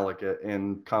Metallica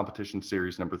in competition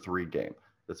series number 3 game.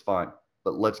 That's fine.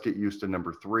 But let's get used to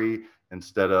number 3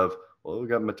 instead of, well, we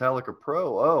got Metallica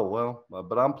Pro. Oh, well,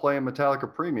 but I'm playing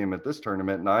Metallica Premium at this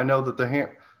tournament and I know that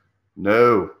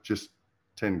no, just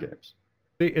 10 games.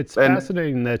 It's And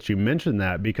fascinating that you mentioned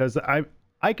that because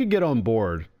I could get on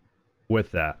board with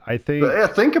that. I think yeah,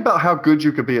 think about how good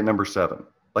you could be at number 7.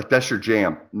 Like that's your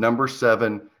jam. Number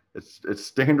 7, it's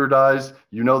standardized.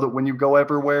 You know that when you go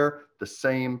everywhere, the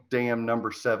same damn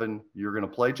number 7 you're going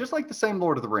to play, just like the same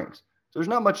Lord of the Rings. So there's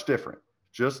not much different.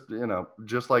 Just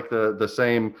like the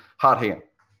same hot hand.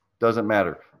 Doesn't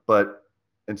matter. But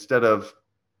instead of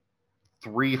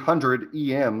 300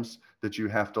 EMs that you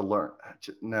have to learn,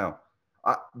 no.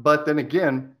 But then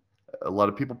again, a lot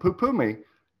of people poo-poo me,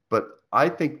 but I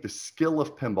think the skill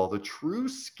of pinball, the true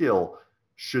skill,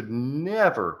 should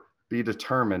never be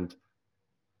determined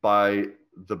by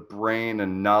the brain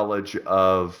and knowledge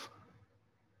of.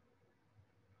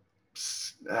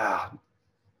 I'm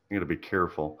going to be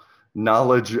careful.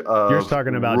 Knowledge you're of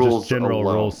talking about just rules general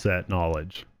rule alone. set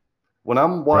knowledge, When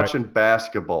I'm right? watching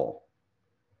basketball,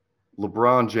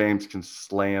 LeBron James can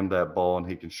slam that ball and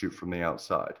he can shoot from the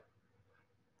outside.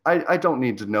 I don't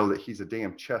need to know that he's a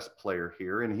damn chess player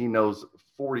here and he knows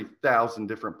 40,000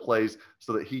 different plays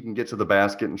so that he can get to the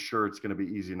basket and sure it's going to be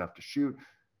easy enough to shoot.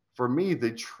 For me, the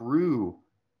true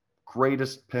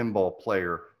greatest pinball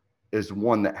player is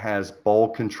one that has ball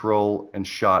control and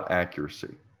shot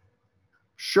accuracy.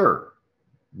 Sure,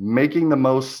 making the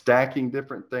most, stacking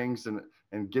different things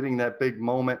and getting that big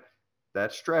moment.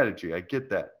 That's strategy. I get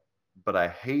that. But I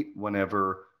hate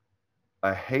whenever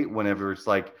it's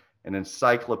like an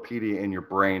encyclopedia in your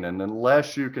brain. And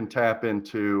unless you can tap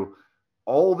into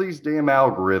all these damn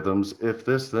algorithms, if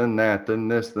this, then that, then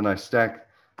this, then I stack,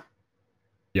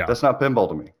 Yeah. that's not pinball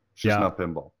to me. It's just Yeah. not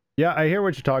pinball. Yeah, I hear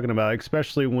what you're talking about,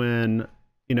 especially when,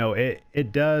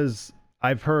 it does.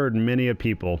 I've heard many of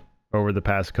people over the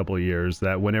past couple of years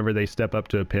that whenever they step up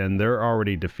to a pin, they're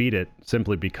already defeated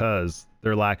simply because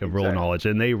their lack of rule Exactly. knowledge,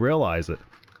 and they realize it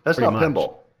That's pretty not much.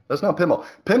 pinball. That's not pinball.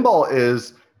 Pinball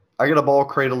is I got a ball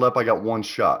cradled up, I got one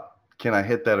shot. Can I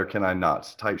hit that or can I not?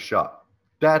 It's a tight shot.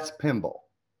 That's pinball.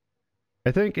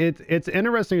 I think it's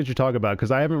interesting that you talk about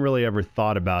because I haven't really ever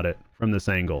thought about it from this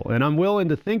angle, and I'm willing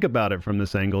to think about it from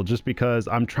this angle just because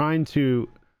I'm trying to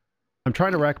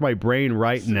rack my brain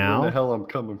right See where the now. hell I'm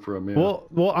coming from, yeah.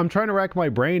 Well, I'm trying to rack my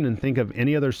brain and think of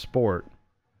any other sport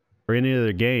or any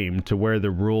other game to where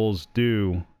the rules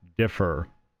do differ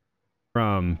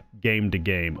from game to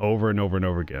game over and over and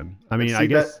over again. I And mean, see that I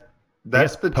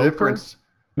that's guess the poker difference.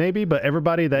 maybe, but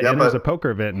everybody that Yeah, enters a but poker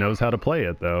event knows how to play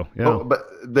it though. Yeah. but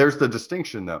there's the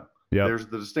distinction though. Yep. There's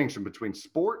the distinction between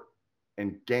sport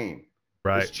and game.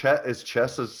 Right. Is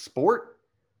chess a sport?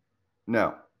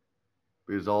 No.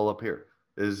 It's all up here.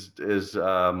 Is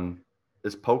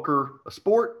poker a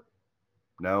sport?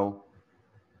 No,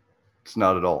 it's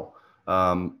not at all.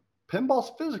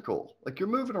 Pinball's physical, like you're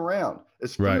moving around.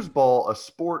 Is Right. foosball a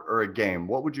sport or a game?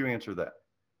 What would you answer that?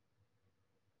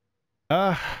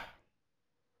 Uh,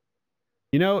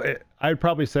 I'd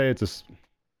probably say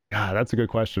God, that's a good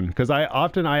question because I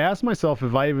ask myself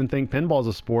if I even think pinball's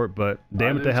a sport, but I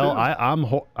damn it do to hell,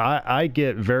 too. I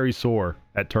get very sore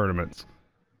at tournaments.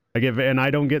 And I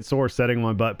don't get sore setting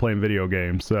my butt playing video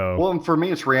games. So Well, and for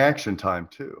me, it's reaction time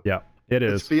too. yeah, it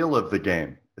It's is. feel of the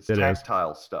game. It's It is.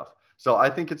 tactile stuff. So I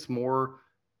think it's more.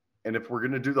 And if we're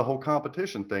going to do the whole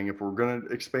competition thing, if we're going to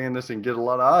expand this and get a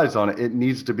lot of eyes on it, it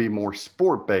needs to be more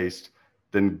sport based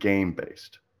than game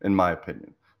based, in my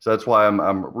opinion. So that's why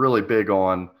I'm really big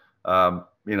on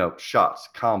shots,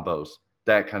 combos,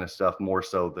 that kind of stuff more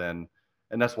so than,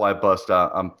 and that's why I bust.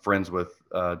 I'm friends with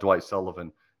Dwight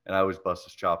Sullivan, and I always bust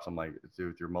his chops. I'm like, dude,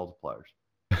 with your multipliers.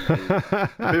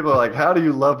 People are like, how do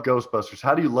you love Ghostbusters?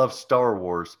 How do you love Star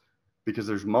Wars? Because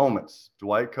there's moments.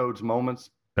 Dwight codes moments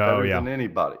Oh better yeah. than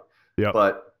anybody. Yep.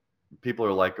 But people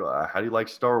are like, how do you like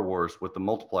Star Wars with the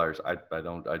multipliers? I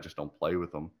don't. I just don't play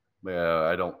with them.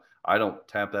 I don't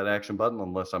tap that action button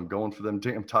unless I'm going for them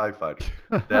damn TIE fighters.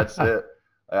 That's it.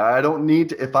 I don't need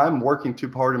to if I'm working too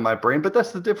hard in my brain. But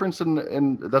that's the difference,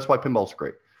 and that's why pinball's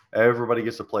great. Everybody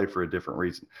gets to play for a different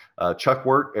reason. Eric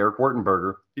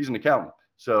Wertenberger, he's an accountant.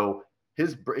 So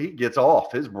he gets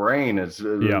off. His brain is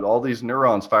Yep. all these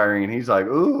neurons firing, and he's like,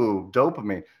 "Ooh,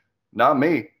 dopamine." Not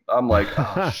me. I'm like,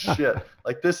 "Oh shit!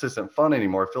 Like this isn't fun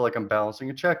anymore. I feel like I'm balancing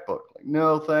a checkbook." Like,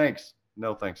 no thanks,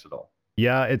 no thanks at all.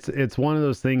 Yeah, it's one of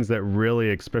those things that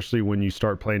really, especially when you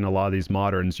start playing a lot of these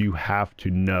moderns, you have to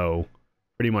know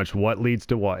pretty much what leads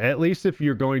to what. At least if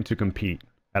you're going to compete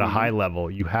at a high Mm-hmm.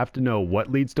 level, you have to know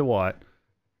what leads to what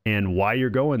and why you're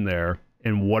going there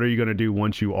and what are you going to do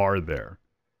once you are there.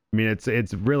 I mean, it's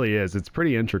really is. It's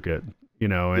pretty intricate,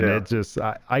 and Yeah. it just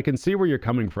I can see where you're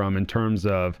coming from in terms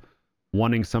of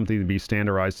wanting something to be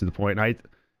standardized to the point.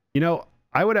 You know,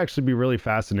 I would actually be really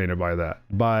fascinated by that.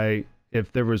 By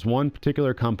if there was one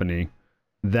particular company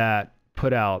that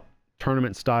put out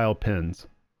tournament style pins,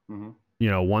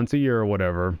 Mm-hmm. once a year or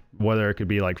whatever, whether it could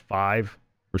be like 5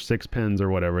 or 6 pins or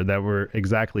whatever that were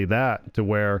exactly that to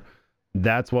where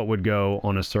that's what would go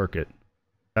on a circuit.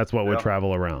 That's what would Yeah.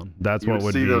 travel around. That's You what would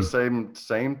would see be those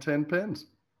same 10 pins,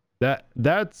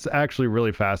 that's actually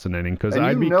really fascinating because and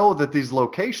I'd you be know that these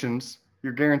locations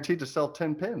you're guaranteed to sell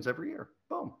 10 pins every year.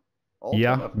 Boom, all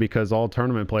yeah, 10 of them. because all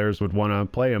tournament players would want to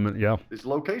play them. Yeah. These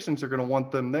locations are going to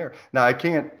want them there. Now I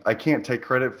can't take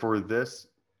credit for this.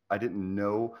 I didn't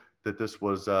know that this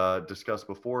was discussed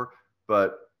before,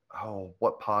 but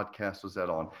what podcast was that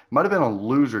on? It might have been on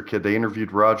Loser Kid. They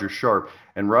interviewed Roger Sharp,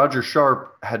 and Roger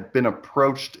Sharp had been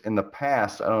approached in the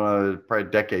past. I don't know,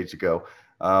 probably decades ago,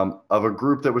 of a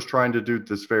group that was trying to do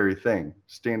this very thing,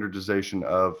 standardization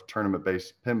of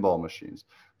tournament-based pinball machines.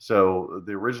 So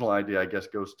the original idea, I guess,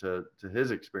 goes to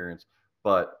his experience,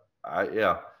 but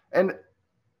yeah, and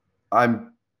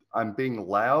I'm I'm being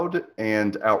loud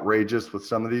and outrageous with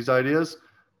some of these ideas,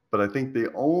 but I think the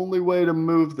only way to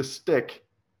move the stick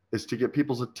is to get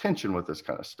people's attention with this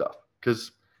kind of stuff.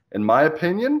 Because, in my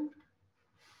opinion,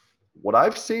 what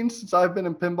I've seen since I've been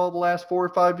in pinball the last 4 or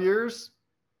 5 years,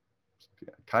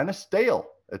 kind of stale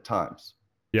at times.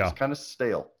 Yeah. Just kind of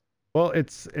stale. Well,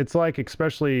 it's like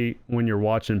especially when you're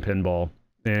watching pinball.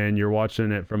 and you're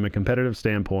watching it from a competitive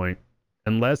standpoint,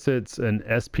 unless it's an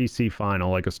SPC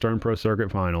final, like a Stern Pro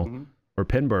Circuit final Hmm. or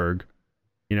Pinburg,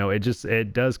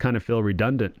 it does kind of feel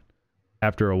redundant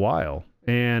after a while.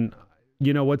 And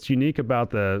what's unique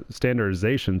about the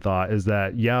standardization thought is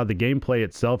that yeah, the gameplay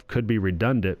itself could be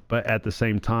redundant, but at the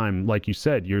same time, like you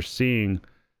said, you're seeing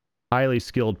highly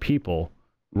skilled people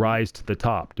Hmm. rise to the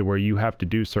top to where you have to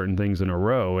do certain things in a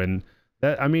row. And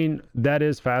that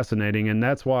is fascinating. And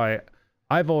that's why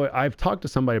I've talked to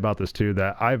somebody about this too,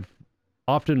 that I've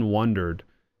often wondered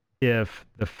if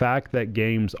the fact that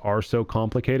games are so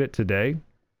complicated today,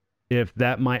 if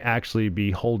that might actually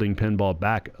be holding pinball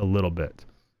back a little bit.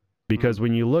 Because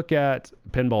when you look at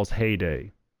pinball's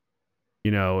heyday,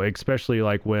 especially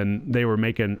like when they were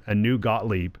making a new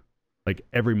Gottlieb, like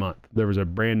every month there was a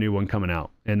brand new one coming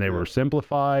out, and they were Yes.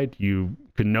 simplified. You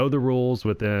could know the rules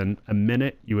within a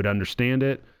minute. You would understand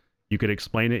it. You could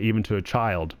explain it even to a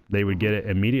child. They would Hmm. get it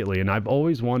immediately. And I've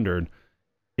always wondered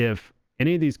if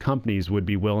any of these companies would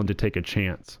be willing to take a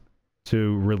chance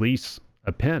to release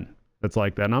a pin that's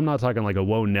like that. And I'm not talking like a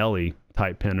Whoa Nelly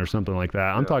type pin or something like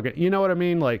that. I'm Yeah. talking, you know what I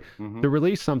mean? Like Hmm. to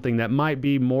release something that might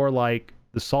be more like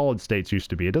the solid states used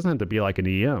to be. It doesn't have to be like an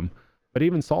EM, but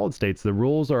even solid states, the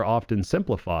rules are often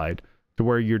simplified to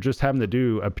where you're just having to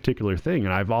do a particular thing.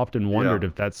 And I've often Yeah. wondered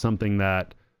if that's something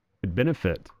that could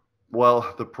benefit.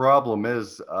 Well, the problem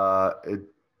is it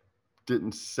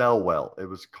didn't sell well. It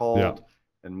was Yeah. called,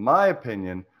 in my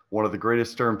opinion, one of the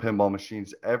greatest Stern pinball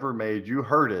machines ever made. You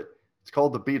heard it. It's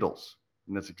called the Beatles,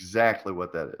 and that's exactly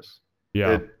what that is.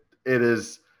 Yeah. It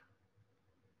is.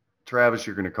 Travis,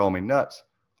 you're going to call me nuts.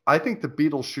 I think the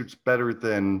Beatles shoots better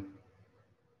than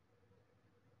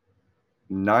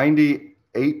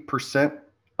 98%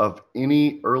 of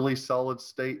any early solid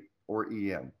state or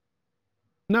EM.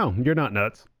 No, you're not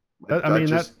nuts. I I mean,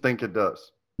 that, just think it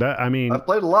does. I mean, I've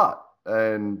played a lot,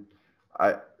 and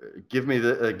I give me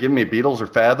Beatles or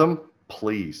Fathom,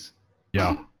 please.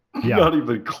 yeah. Yeah. Not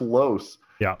even close.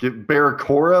 Yeah. Get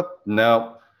Barracuda,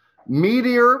 no.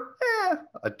 Meteor,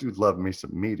 I do love me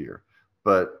some Meteor,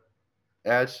 but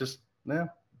it's just yeah, No,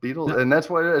 Beatles, and that's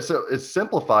why so it's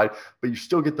simplified, but you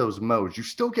still get those modes. You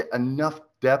still get enough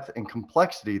depth and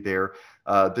complexity there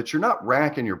that you're not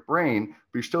racking your brain,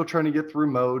 but you're still trying to get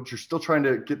through modes. You're still trying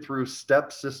to get through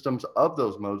step systems of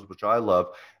those modes, which I love.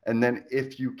 And then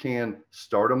if you can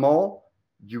start them all,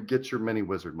 you get your mini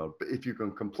wizard mode. But if you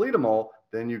can complete them all,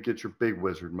 then you get your big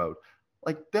wizard mode.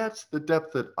 Like that's the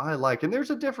depth that I like. And there's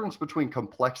a difference between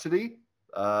complexity,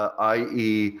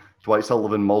 i.e., Dwight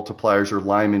Sullivan multipliers or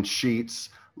Lyman sheets,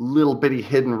 little bitty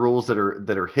hidden rules that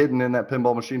are hidden in that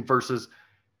pinball machine versus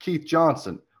Keith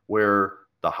Johnson, where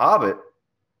the Hobbit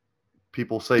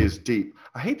people say is deep.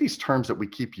 I hate these terms that we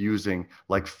keep using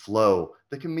like flow.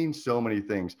 They can mean so many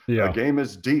things. A yeah. game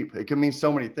is deep. It can mean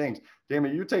so many things. Damn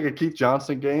it, you take a Keith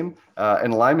Johnson game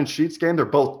and a Lyman Sheets game, they're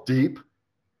both deep.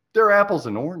 They're apples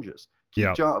and oranges.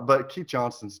 Yeah. But Keith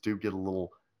Johnson's do get a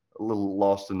little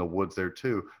lost in the woods there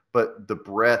too. But the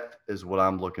breadth is what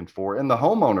I'm looking for. And the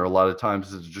homeowner, a lot of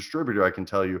times as a distributor, I can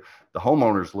tell you the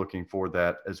homeowner's looking for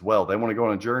that as well. They want to go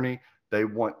on a journey. They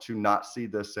want to not see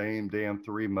the same damn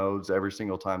three modes every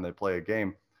single time they play a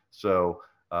game. So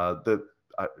the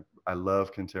I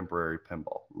love contemporary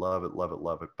pinball. Love it, love it,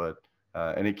 love it. But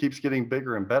and it keeps getting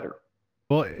bigger and better.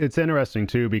 Well, it's interesting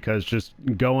too because just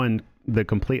going the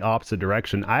complete opposite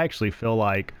direction, I actually feel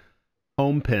like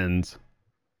home pins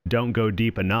don't go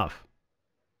deep enough.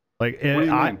 Like What do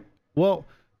you I, mean? well,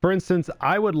 for instance,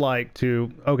 I would like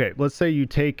to. Okay, let's say you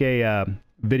take a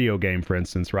video game, for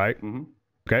instance, right? Mm-hmm.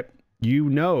 Okay, you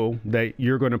know that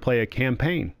you're going to play a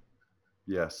campaign.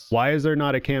 Yes. Why is there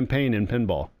not a campaign in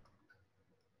pinball?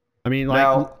 I mean, like,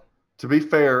 Now, to be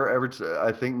fair,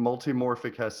 I think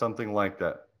Multimorphic has something like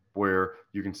that where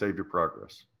you can save your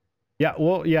progress. yeah,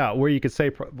 well, yeah, where you could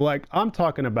say, like, I'm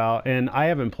talking about, and I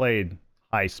haven't played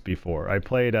Heist before. I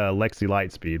played Lexi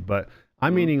Lightspeed, but I'm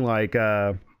Mm-hmm. meaning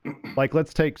like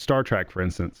let's take Star Trek for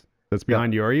instance, that's Yeah.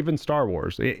 behind you, or even Star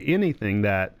Wars, anything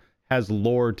that has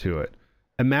lore to it.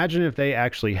 Imagine if they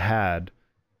actually had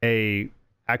a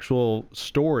actual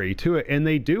story to it, and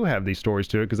they do have these stories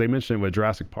to it because they mentioned it with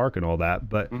Jurassic Park and all that.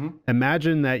 But Mm-hmm.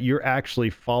 imagine that you're actually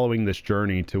following this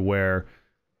journey to where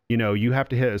you have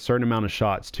to hit a certain amount of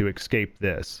shots to escape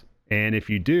this. And if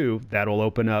you do, that'll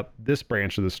open up this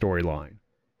branch of the storyline.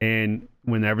 And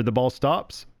whenever the ball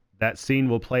stops, that scene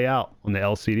will play out on the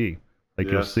LCD.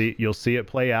 Like Yes. you'll see it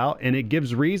play out, and it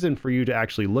gives reason for you to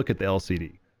actually look at the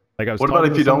LCD. Like I was What about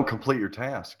talking if to you some, don't complete your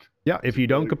task? yeah, Does if it you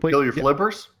don't complete, kill your yeah,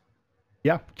 flippers?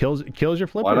 yeah, kills your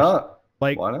Why flippers. not?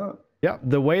 Like, Why not? yeah,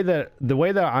 the way that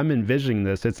I'm envisioning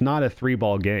this, it's not a three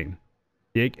ball game.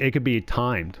 It could be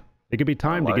timed. It could be I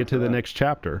timed to get like to the that. next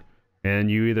chapter,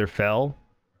 and you either fell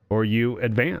or you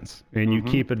advance, and you Mm-hmm.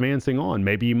 keep advancing on.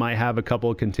 Maybe you might have a couple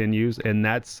of continues, and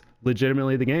that's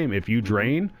legitimately the game. If you Mm-hmm.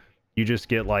 drain, you just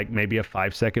get like maybe a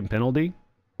 5 second penalty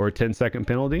or a 10 second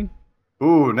penalty.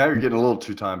 Ooh, now you're getting a little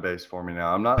too time based for me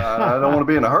now. I'm not. I don't want to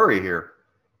be in a hurry here.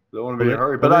 Don't want to be in a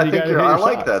hurry. Well, But then I you got think to you're. hit I your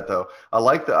like shots. that though. I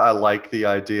like the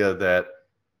idea that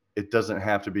it doesn't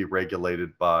have to be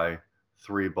regulated by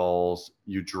three balls.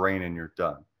 You drain and you're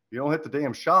done. You don't hit the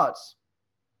damn shots,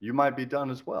 you might be done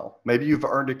as well. Maybe you've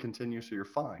earned a continue, so you're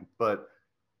fine. But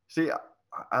see,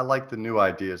 I like the new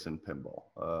ideas in pinball.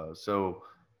 So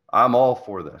I'm all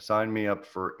for that. Sign me up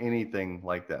for anything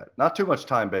like that. Not too much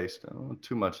time based. I don't want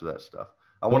too much of that stuff.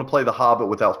 I want to Well, play the Hobbit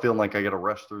without feeling like I got to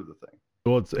rush through the thing.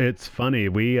 it's funny.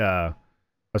 I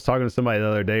was talking to somebody the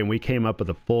other day, and we came up with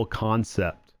a full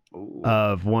concept Ooh,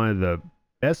 of one of the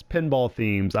best pinball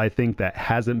themes I think that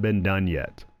hasn't been done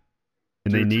yet,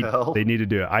 and do they tell. need to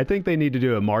do it. I think they need to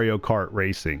do a Mario Kart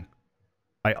racing.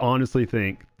 I honestly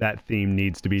think that theme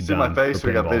needs to be See my done for face?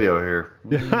 We got pinball. video here.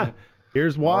 Yeah.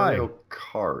 Here's why. Mario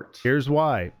Kart. Here's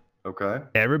why. Okay.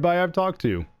 Everybody I've talked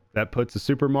to that puts a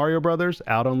Super Mario Brothers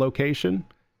out on location,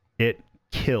 it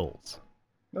kills.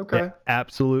 It Okay.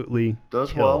 absolutely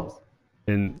Does kills. well.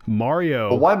 And But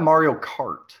Mario, why Mario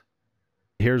Kart?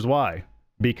 here's why.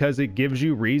 Because it gives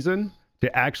you reason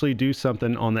to actually do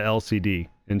something on the LCD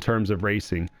in terms of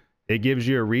racing. It gives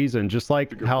you a reason, just That's a like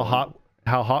good point.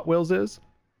 how Hot Wheels is,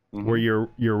 where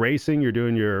Mm-hmm. you're racing, you're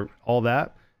doing your all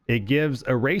that. It gives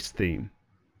a race theme.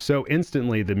 So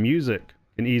instantly the music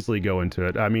can easily go into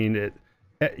it. I mean,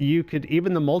 you could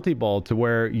even the multi-ball to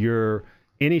where you're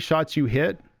any shots you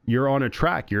hit, you're on a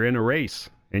track, you're in a race,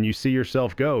 and you see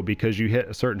yourself go because you hit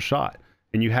a certain shot,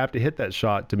 and you have to hit that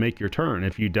shot to make your turn.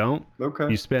 If you don't, Okay.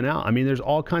 you spin out. I mean, there's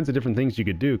all kinds of different things you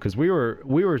could do because we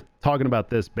were talking about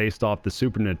this based off the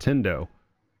Super Nintendo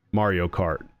Mario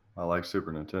Kart. I like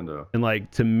Super Nintendo. And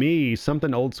like to me,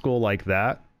 something old school like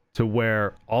that, to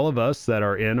where all of us that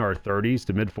are in our 30s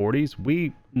to mid 40s,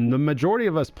 the majority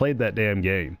of us played that damn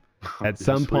game at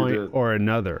some Yes, we point did. or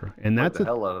another. And Played that's the a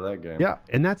hell out of that game. yeah,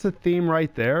 and that's a theme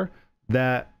right there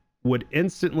that would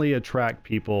instantly attract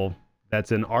people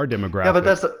that's in our Yeah, but demographic.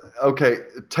 that's okay.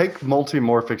 Take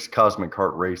Multimorphic's Cosmic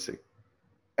Kart Racing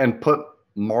and put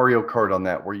Mario Kart on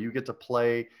that, where you get to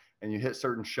play and you hit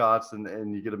certain shots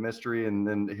and you get a mystery, and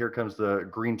then here comes the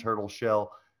green turtle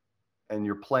shell, and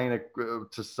you're playing it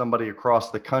to somebody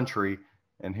across the country,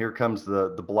 and here comes the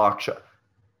block shot.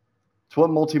 It's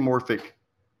what Multimorphic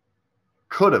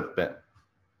could have been,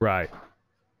 Right.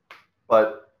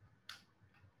 but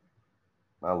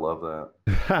I love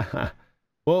that.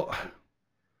 Well,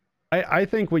 I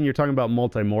think when you're talking about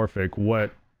multimorphic,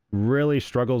 what really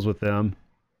struggles with them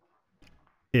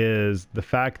is the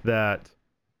fact that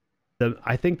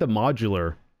I think the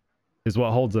modular is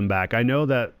what holds them back. I know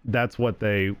that that's what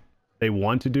they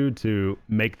want to do to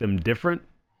make them different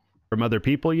from other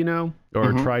people, or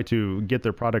Mm-hmm. try to get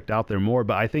their product out there more,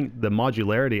 but I think the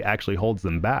modularity actually holds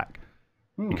them back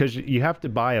Hmm. because you have to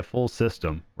buy a full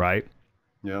system, right?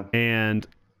 Yeah. And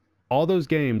all those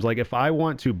games, like if I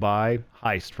want to buy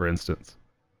Heist for instance,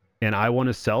 and I want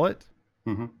to sell it,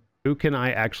 Mm-hmm. who can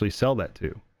I actually sell that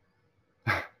to?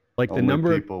 Like the Only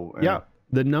number of people. Yeah. yeah,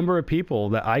 the number of people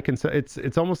that I can sell.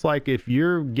 It's almost like if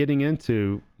you're getting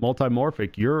into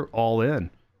multimorphic, you're all in,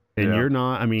 and Yeah. you're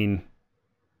not. I mean,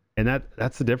 and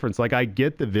that's the difference. Like I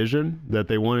get the vision that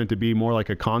they want it to be more like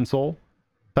a console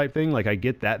type thing. Like I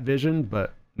get that vision,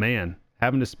 but man,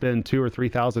 having to spend $2,000 or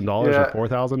 $3,000 or Yeah.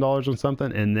 $4,000 on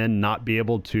something and then not be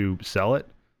able to sell it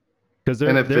because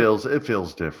And they're it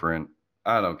feels different.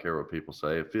 I don't care what people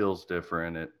say. It feels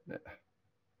different. it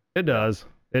Yeah. does.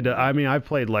 Yeah. I mean, I've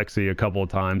played Lexi a couple of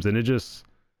times, and it just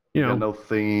you You got know no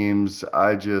themes.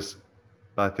 I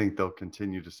think they'll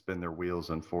continue to spin their wheels,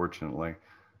 unfortunately.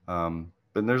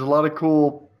 But there's a lot of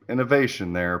cool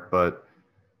innovation there, but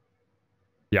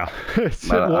yeah.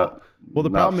 not, uh, Well, the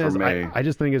not problem for is, me. I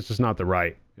just think it's just not the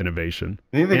right innovation.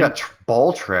 I think they And got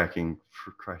ball tracking,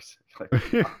 for Christ's sake.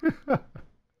 Like,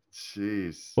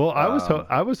 jeez. well,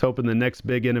 I was hoping the next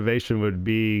big innovation would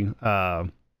be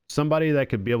somebody that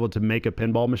could be able to make a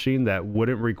pinball machine that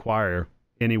wouldn't require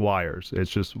any wires.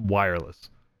 It's just wireless,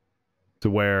 to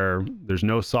where there's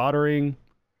no soldering,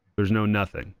 there's no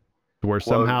nothing, to where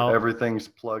somehow Everything's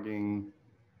plugging.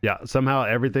 yeah, somehow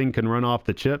everything can run off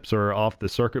the chips or off the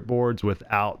circuit boards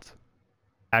without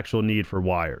actual need for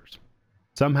wires.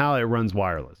 Somehow it runs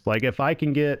wireless. Like if I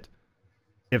can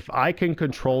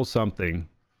control something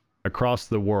across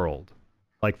the world,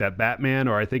 like that Batman,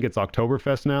 or I think it's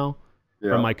Oktoberfest now, from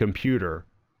Yeah. my computer,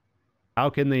 how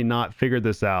can they not figure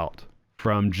this out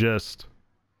from just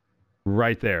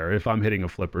right there if I'm hitting a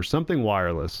flipper, something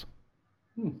wireless.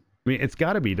 Hmm, I mean, it's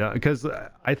got to be done because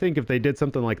I think if they did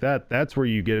something like that, that's where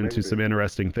you get into maybe. some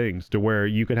interesting things to where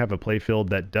you could have a playfield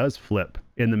that does flip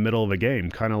in the middle of a game,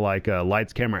 kind of like a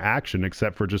lights, camera, action,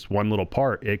 except for just one little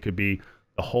part. It could be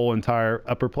the whole entire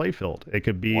upper playfield. It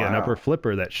could be an upper Wow.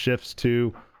 flipper that shifts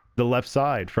to the left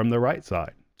side from the right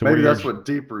side to where Maybe you're. that's what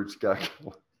Deep Roots got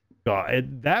going.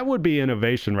 That would be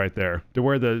innovation right there, to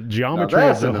where the Now geometry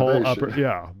of that's the whole upper, innovation.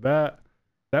 yeah,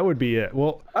 that would be it.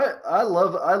 Well, I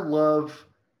love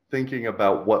thinking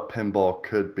about what pinball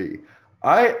could be.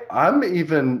 I'm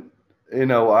even,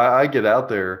 I get out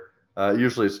there.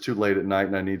 Usually it's too late at night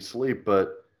and I need sleep,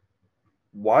 but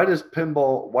why do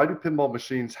pinball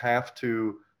machines have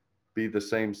to be the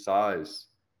same size?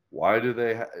 Why do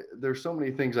there's so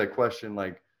many things I question,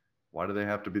 like, why do they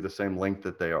have to be the same length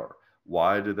that they are?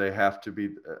 Why do they have to be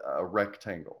a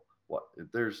rectangle? What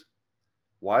there's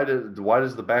why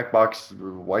does the back box,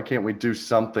 why can't we do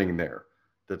something there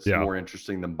that's yeah. more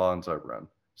interesting than bonsai run?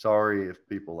 Sorry if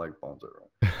people like bonsai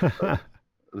run, but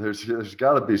there's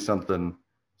got to be something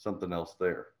else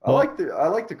there. I well,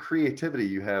 like the creativity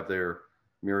you have there,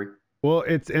 Miri. Well,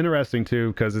 it's interesting too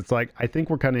because it's like I think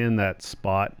we're kind of in that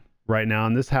spot right now,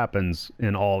 and this happens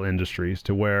in all industries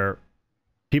to where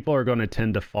people are going to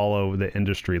tend to follow the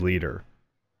industry leader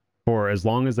for as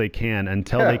long as they can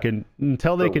Yeah,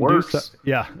 until if they it can do so, works.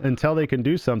 yeah, until they can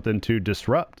do something to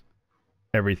disrupt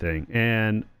everything.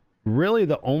 And really,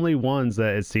 the only ones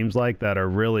that it seems like that are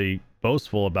really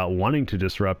boastful about wanting to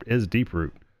disrupt is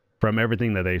Deeproot from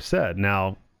everything that they've said.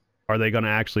 Now, are they going to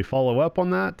actually follow up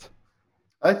on that?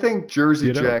 I think Jersey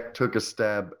You know, Jack took a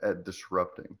stab at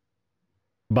disrupting.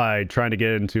 by trying to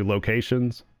get into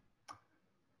locations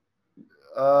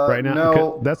right now. 'Cause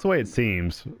No. that's the way it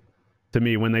seems to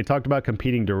me when they talked about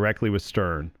competing directly with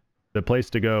Stern. The place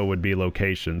to go would be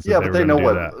locations if Yeah, they but were going to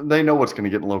do that. they know what's going to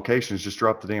get in locations. Just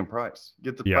drop the damn price.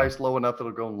 Get the Yeah, price low enough,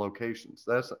 it'll go in locations.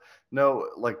 That's no,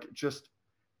 like, just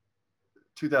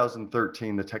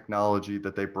 2013, the technology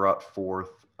that they brought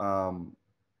forth, uh,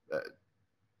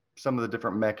 some of the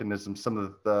different mechanisms, some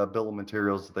of the bill of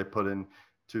materials that they put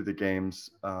into the games.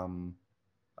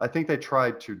 I think they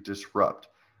tried to disrupt.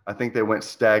 I think they went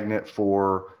stagnant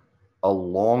for a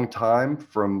long time.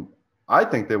 I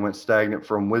think they went stagnant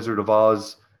from Wizard of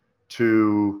Oz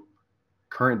to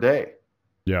current day.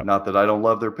 yeah, Not that I don't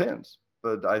love their pins,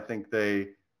 but I think they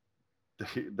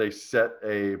set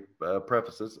a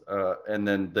prefaces, and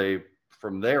then they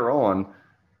from there on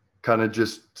kind of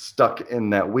just stuck in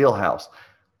that wheelhouse.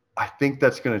 I think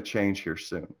that's going to change here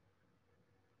soon,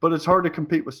 but it's hard to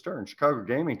compete with Stern. Chicago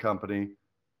Gaming Company,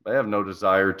 they have no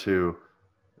desire to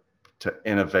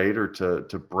innovate or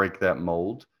to break that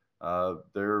mold.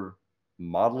 Their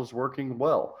model is working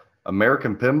well.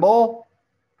 American Pinball,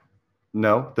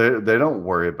 no, they don't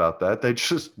worry about that. They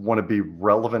just want to be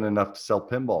relevant enough to sell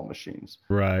pinball machines.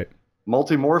 right.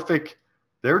 Multimorphic,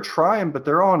 they're trying, but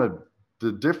they're on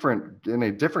in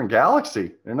a different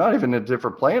galaxy. They're not even in a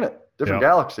different planet, different Yeah,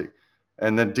 galaxy.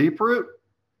 And then Deeproot,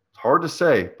 it's hard to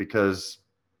say because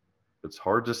it's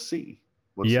hard to see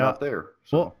what's yeah. not there.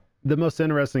 So Well, the most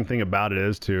interesting thing about it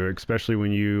is too, especially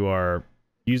when you are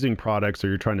using products or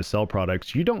you're trying to sell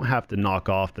products, you don't have to knock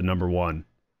off the number one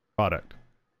product.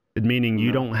 Meaning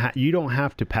no, you don't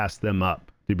have to pass them up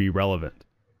to be relevant.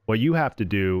 What you have to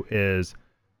do is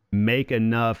make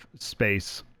enough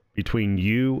space between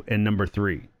you and number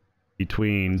three, that's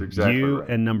between exactly you right.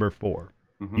 and number four.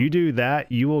 Hmm. You do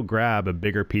that, you will grab a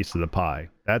bigger piece of the pie.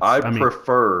 That's, I I mean,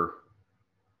 prefer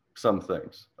some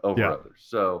things over yeah, others.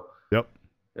 So yep,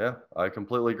 yeah, I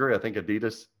completely agree. I think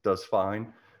Adidas does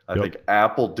fine. I yep. think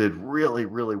Apple did really,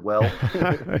 really well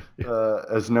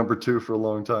as number two for a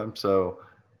long time. So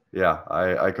yeah,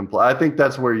 I think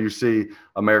that's where you see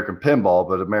American Pinball,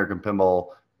 but American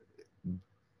Pinball,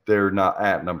 they're not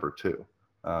at number two.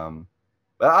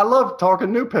 But I love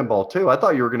talking new pinball too. I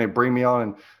thought you were going to bring me on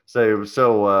and say,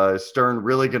 so is Stern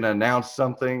really going to announce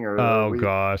something, or are Oh we?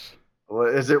 gosh.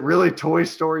 Is it really Toy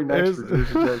Story next Is for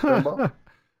Jersey Jack Pinball?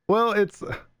 well, it's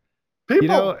you People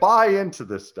know, buy into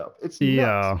this stuff. It's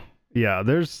nuts. yeah,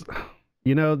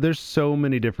 yeah. There's so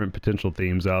many different potential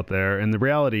themes out there, and the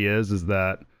reality is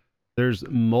that there's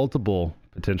multiple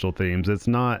potential themes. It's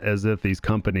not as if these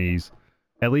companies,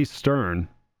 at least Stern,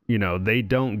 they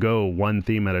don't go one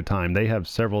theme at a time. They have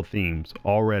several themes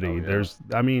Oh already. yeah.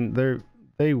 I mean,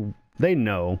 they they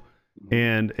know, Mhm.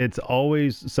 and it's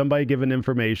always somebody giving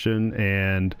information.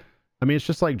 And I mean, it's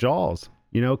just like Jaws.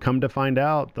 Come to find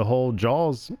out, the whole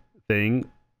Jaws thing,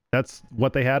 that's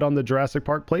what they had on the Jurassic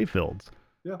Park playfields.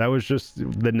 Yeah. That was just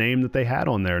the name that they had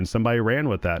on there, and somebody ran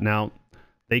with that. Now,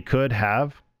 they could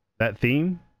have that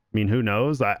theme. I mean, who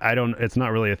knows? I don't. It's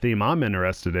not really a theme I'm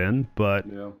interested in,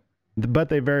 Yeah. but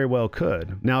they very well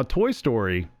could. Now, Toy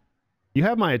Story, you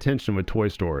have my attention with Toy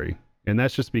Story, and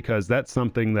that's just because that's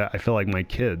something that I feel like my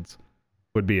kids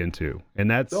would be into, and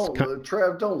that's Don't,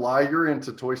 Trav, don't lie. You're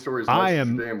into Toy Story as I much as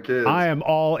am your damn kids. I am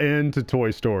all into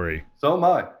Toy Story. So am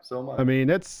I. So am I I. mean,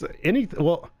 it's any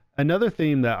well, another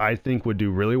theme that I think would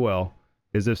do really well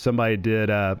is if somebody did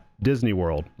Disney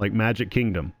World, like Magic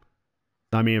Kingdom.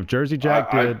 I mean, if Jersey Jack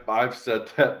did, I've said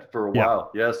that for a yeah,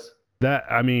 while. Yes. that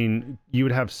I mean, you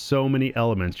would have so many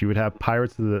elements. You would have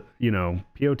Pirates of the,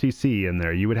 POTC in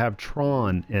there. You would have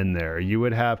Tron in there. You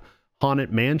would have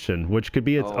Haunted Mansion, which could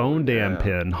be its Oh own damn yeah.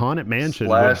 pin. Haunted Mansion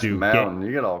would Splash do Mountain.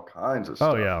 You get all kinds of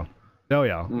Oh stuff. yeah. Oh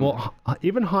yeah. Mm. Well,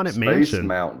 even Haunted Space Mansion.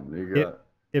 Mountain. You It, got.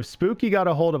 if Spooky got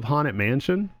a hold of Haunted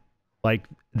Mansion, like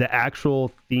the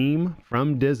actual theme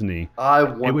from Disney, I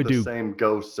it want would the do. same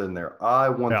ghosts in there. I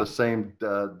want Yeah. the same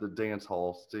the dance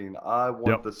hall scene. I want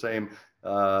Yep. the same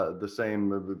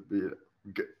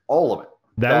all of it.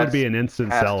 That would be That's an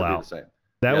instant has to be the sellout. same.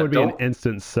 That Yeah, would be an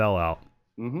instant sellout.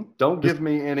 don't Just give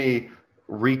me any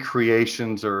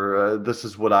recreations or this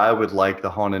is what I would like the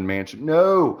Haunted Mansion.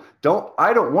 No, don't.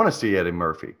 I don't want to see Eddie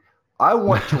Murphy. I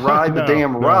want to ride the no,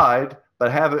 damn no. ride,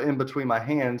 but have it in between my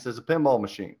hands as a pinball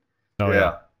machine. Oh yeah.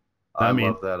 Yeah, I I mean,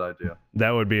 love that idea.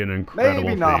 that would be an Maybe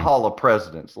incredible not theme. Hall of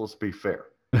Presidents. Let's be fair,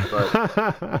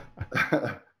 but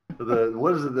the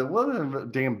what is it? What are the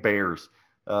damn bears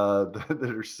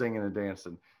that are singing and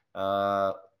dancing? The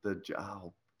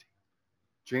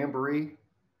jamboree,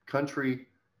 country,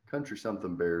 country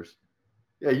something bears.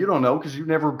 Yeah, you don't know because you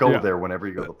never go Yeah. there. Whenever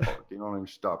you go to the park, you don't even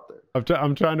stop there.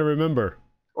 I'm trying to remember.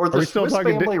 Or Are the we still Swiss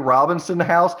talking? Family Robinson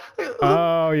house.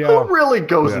 Oh yeah. Who really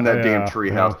goes in Yeah. that damn Yeah. tree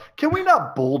Yeah. house? Can we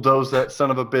not bulldoze that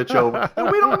son of a bitch over? And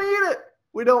we don't need it.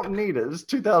 We don't need it. It's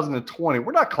 2020.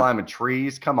 We're not climbing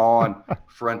trees. Come on,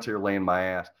 Frontierland, my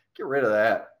ass. Get rid of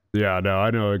that. Yeah, no,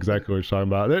 I know exactly what you're talking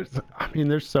about.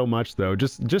 There's so much though.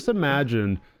 Just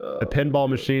imagine a Oh my pinball god.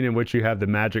 machine in which you have the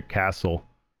Magic Castle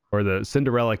or the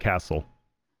Cinderella Castle,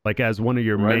 like as one of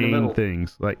your Right in the main middle.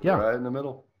 things. Like, yeah. Right in the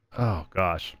middle. Oh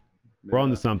gosh, we're on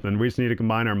to Yeah. something. We just need to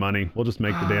combine our money. We'll just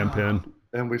make the damn pin.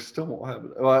 And we still won't have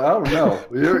it. Well, I don't know.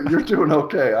 You're doing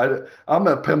okay. I'm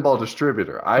a pinball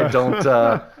distributor. I don't.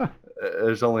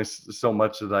 There's only so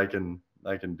much that I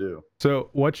can do. So,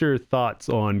 what's your thoughts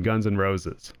on Guns N'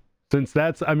 Roses? Since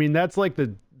that's like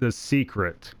the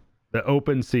secret, the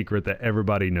open secret that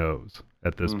everybody knows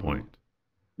at this Mhm. point.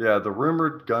 Yeah, the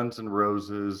rumored Guns N'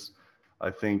 Roses, I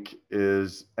think,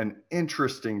 is an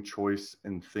interesting choice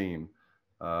in theme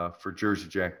for Jersey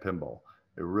Jack Pinball.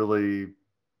 It really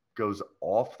goes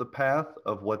off the path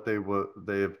of what they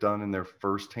have done in their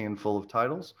first handful of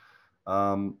titles.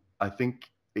 I think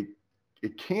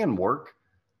it can work,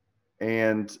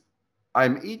 and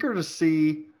I'm eager to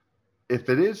see if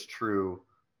it is true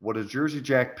what a Jersey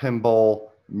Jack Pinball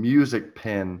music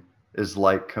pin is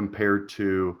like compared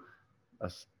to a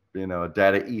a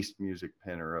Data East music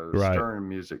pin or a Right. Stern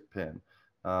music pin.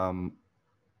 Um,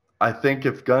 I think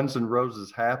if Guns N'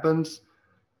 Roses happens,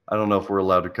 I don't know if we're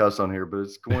allowed to cuss on here, but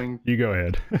it's You go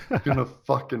ahead. gonna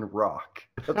fucking rock.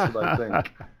 That's what I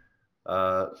think.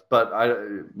 But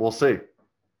we'll see.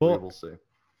 We well, will see.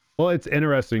 well, it's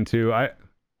interesting too. I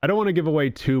don't want to give away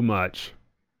too much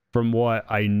from what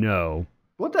I know,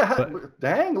 What the heck? but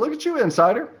Dang! Look at you,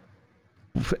 insider.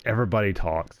 everybody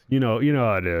talks. You know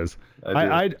how it is.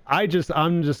 I do.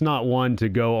 I'm just not one to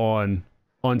go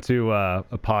onto a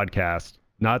podcast.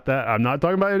 Not that I'm not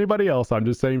talking about anybody else. I'm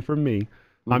just saying for me,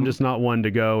 I'm Mhm. just not one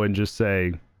to go and just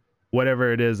say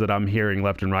whatever it is that I'm hearing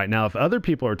left and right. Now, if other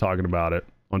people are talking about it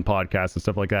on podcasts and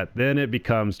stuff like that, then it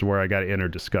becomes to where I got to enter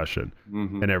discussion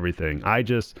Mhm. and everything.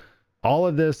 All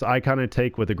of this I kind of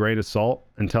take with a grain of salt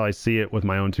until I see it with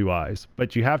my own two eyes.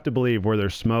 But you have to believe where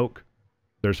there's smoke,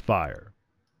 there's fire.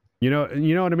 You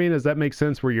know what I mean? Does that make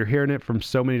sense? Where you're hearing it from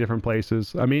so many different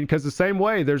places. I mean, because the same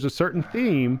way, there's a certain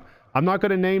theme. I'm not going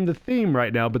to name the theme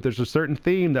right now, but there's a certain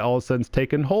theme that all of a sudden's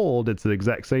taken hold. It's the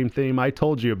exact same theme I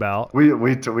told you about. We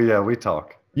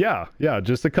talk. Yeah.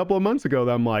 Just a couple of months ago,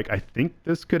 that I'm like, I think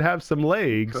this could have some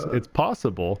legs. Could. It's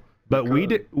possible, but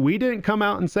could. we didn't come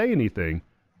out and say anything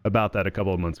about that a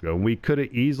couple of months ago. We could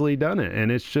have easily done it,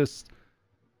 and it's just,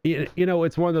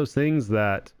 it's one of those things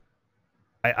that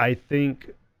I think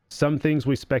some things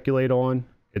we speculate on,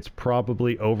 it's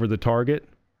probably over the target,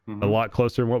 a Mhm. lot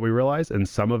closer than what we realize, and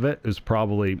some of it is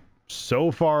probably so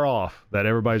far off that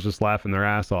everybody's just laughing their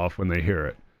ass off when they hear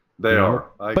it. They you know?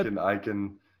 are. But I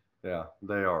can. Yeah,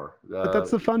 they are. but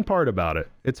that's the fun part about it.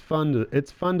 It's fun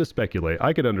to speculate.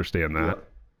 I could understand Yeah, that.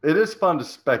 it is fun to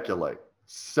speculate.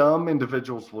 some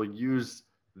individuals will use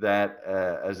that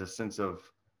as a sense of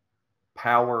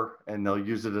power, and they'll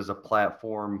use it as a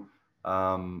platform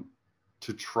um,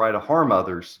 to try to harm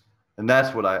others. And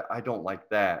that's what I don't like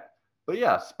that. But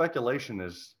yeah, speculation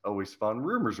is always fun.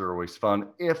 Rumors are always fun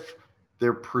if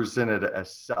they're presented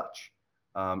as such.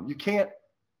 You can't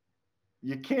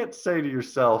say to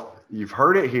yourself, "You've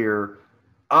heard it here.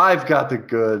 I've got the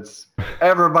goods.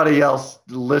 Everybody else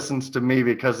listens to me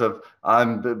because of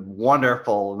I'm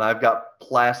wonderful and I've got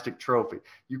plastic trophy."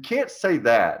 You can't say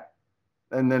that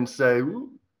and then say,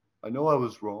 "I know I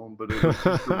was wrong, but it was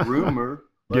just a rumor."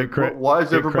 Get Like, credit. why is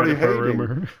Get everybody credit for a hating?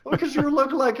 rumor. Well, because you were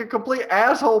looking like a complete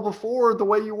asshole before the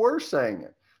way you were saying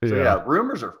it. So Yeah. yeah,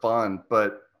 rumors are fun,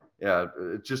 but yeah,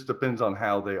 it just depends on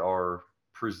how they are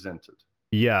presented.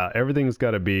 Yeah, everything's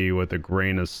got to be with a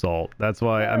grain of salt. That's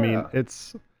why, I mean, Yeah,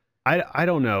 it's I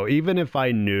don't know. Even if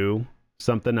I knew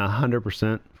something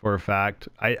 100% for a fact,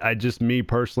 I just me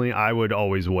personally, I would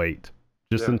always wait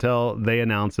just yeah. until they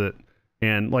announce it.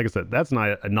 And like I said, that's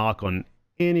not a knock on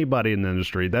anybody in the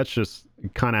industry. That's just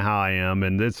kind of how I am,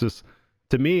 and it's just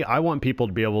to me, I want people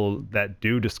to be able that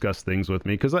do discuss things with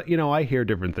me because I hear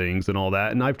different things and all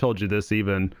that, and Mhm. I've told you this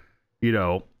even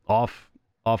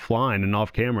offline and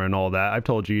off camera and all that. I've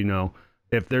told you,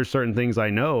 if there's certain things I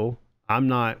know, I'm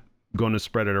not going to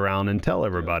spread it around and tell Yeah.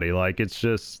 everybody. Like it's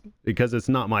just because it's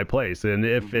not my place. And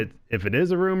if Mhm. it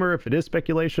is a rumor, if it is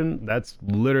speculation, that's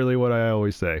literally what I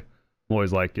always say. I'm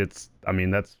always like, I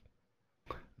mean, that's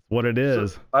what it So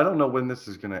is. I don't know when this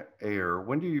is going to air.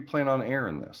 When do you plan on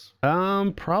airing this? When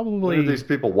are Probably these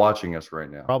people watching us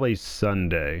right now? probably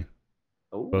Sunday,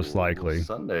 most Oh, a little likely.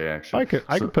 Sunday action. I could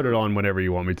So, put it on whenever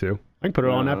you want me to. I can put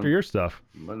it on uh, after your stuff.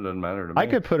 it doesn't matter to I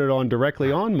me. could put it on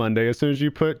directly on Monday as soon as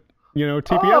you put,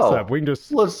 TPS up. Oh, We can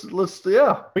just let's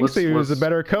yeah, we can see who's a let's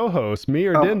better co-host, me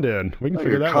or com- Din Din. We can oh,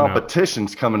 figure your that one out.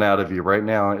 competition's coming out of you right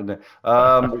now. And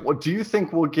do you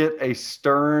think we'll get a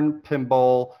Stern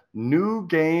Pinball new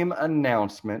game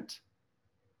announcement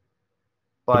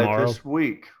by Tomorrow. this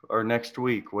week or next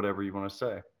week, whatever you want to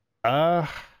say? Uh,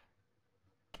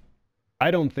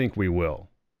 I don't think we will.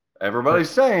 Per- Everybody's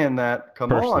saying that.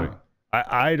 Come on. personally,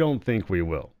 I don't think we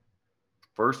will.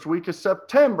 First week of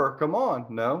September. Come on.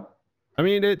 No. I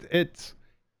mean,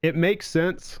 it makes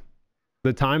sense.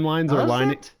 The timelines are Does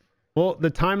lining. it? Well,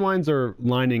 the timelines are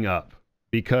lining up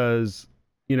because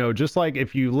just like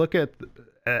if you look at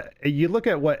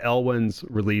what Elwyn's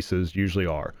releases usually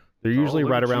are, they're Oh, usually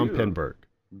look right at around you. Pinburg.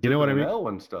 You know Dipping what I in mean?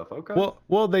 Elwyn stuff. Okay.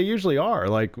 Well, they usually are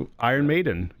like Iron Yeah.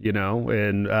 Maiden,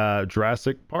 and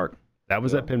Jurassic Park. That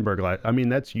was Yeah. at Pinburg. I mean,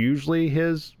 that's usually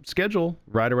his schedule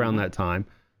right around Mm-hmm. that time.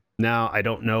 Now, I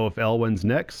don't know if Elwyn's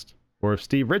next or if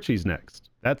Steve Ritchie's next.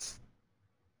 That's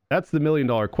the $1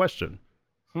 million question.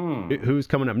 Hmm. Who's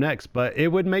coming up next? But it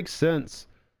would make sense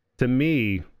to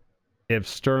me if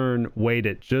Stern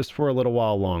waited just for a little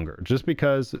while longer, just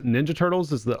because Ninja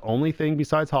Turtles is the only thing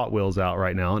besides Hot Wheels out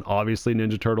right now, and obviously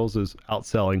Ninja Turtles is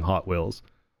outselling Hot Wheels.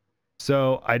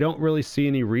 So I don't really see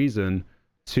any reason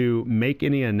to make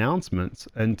any announcements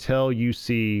until you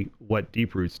see what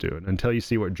Deep Root's doing, until you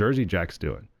see what Jersey Jack's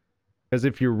doing. Because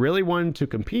if you're really wanting to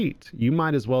compete, you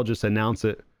might as well just announce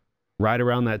it right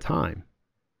around that time.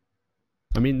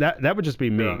 I mean, that would just be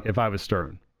Yeah. me if I was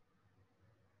Stern.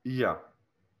 Yeah.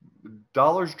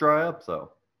 Dollars dry up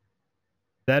though.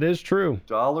 That is true.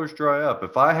 Dollars dry up.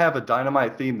 If I have a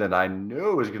dynamite theme that I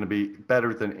know is going to be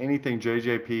better than anything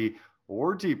JJP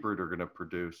or Deep Root are going to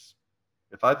produce,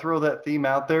 if I throw that theme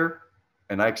out there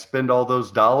and I expend all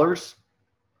those dollars,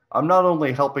 I'm not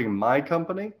only helping my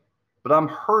company, but I'm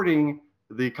hurting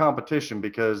the competition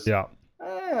because Yeah,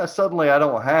 suddenly I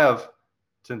don't have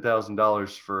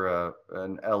 $10,000 for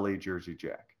an LE Jersey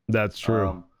Jack. that's true.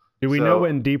 Um, Do we know so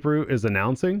when Deep Root is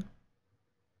announcing?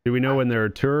 Do we know when their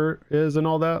tour is and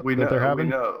all that we they're know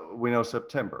having?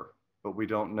 September, but we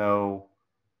don't know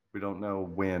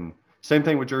when. Same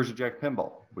thing with Jersey Jack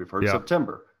Pinball. We've heard Yeah.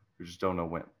 September. We just don't know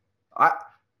when. I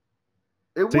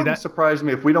It See wouldn't that? surprise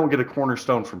me if we don't get a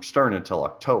cornerstone from Stern until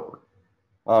October,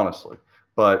 honestly.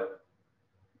 But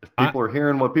if I people are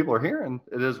hearing what people are hearing,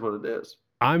 it is what it is.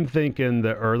 I'm thinking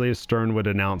the earliest Stern would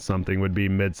announce something would be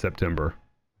mid-September.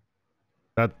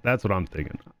 That's what I'm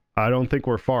thinking. I don't think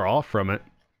we're far off from it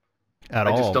at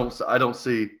I just all. don't. I don't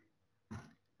see.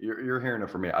 You're hearing it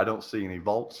from me. I don't see any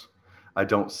vaults. I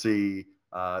don't see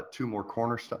two more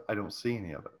cornerstones. I don't see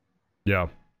any of it. Yeah.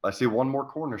 I see one more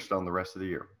cornerstone the rest of the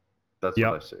year. That's what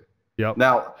I Yep. see. Yep.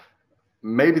 Now,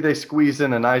 maybe they squeeze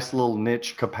in a nice little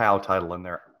niche kapow title in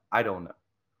there. I don't know,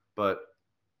 but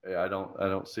yeah, I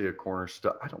don't see a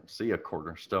cornerstone. I don't see a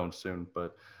cornerstone soon.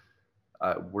 But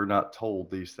we're not told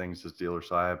these things as dealers,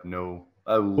 so I have no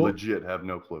I Well, legit have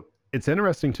no clue. it's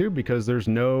interesting too because there's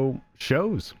no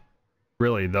shows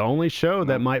really. The only show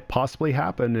that No, might possibly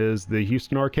happen is the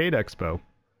Houston Arcade Expo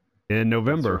in that's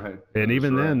November, right. and That is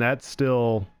even then, right. that's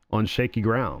still on shaky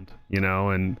ground, you know.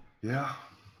 And Yeah.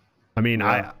 I mean,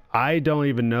 Yeah. I don't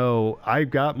even know.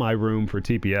 I've got my room for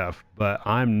TPF, but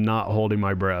I'm not holding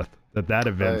my breath that that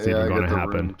event's Yeah, even I going got to the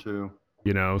happen, room too.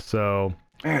 you know. So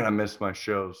Man, I miss my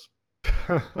shows.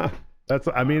 that's.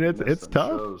 I I mean, miss it's them tough.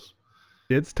 shows.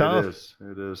 It's It tough. is.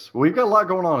 It is. We've got a lot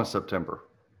going on in September.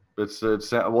 It's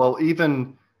well,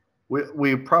 even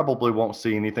we probably won't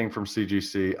see anything from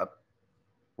CGC.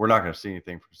 We're not going to see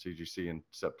anything from CGC in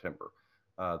September.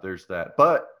 There's that.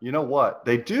 But you know what?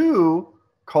 They do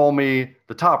call me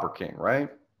the Topper King, right?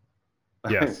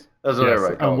 That's Yes. what Yes.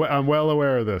 everybody calls me. I'm well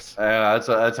aware of this. That's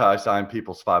how I sign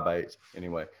people's 5x8s.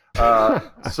 Anyway,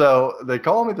 so they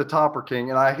call me the Topper King,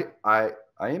 and I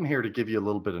am here to give you a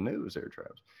little bit of news there,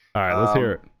 Travis. All right, let's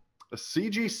hear Um, it.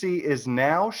 CGC is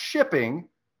now shipping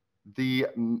the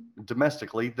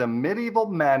domestically the Medieval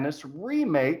Madness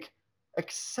remake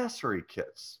accessory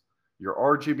kits. Your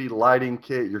RGB lighting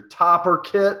kit, your topper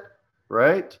kit,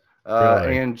 right?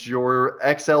 Really? And your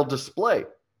XL display.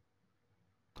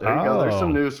 There you go. There's some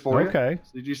Oh, news for you. okay.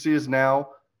 CGC is now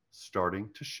starting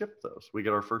to ship those. We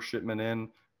get our first shipment in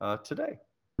today.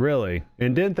 Really?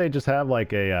 And didn't they just have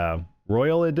like a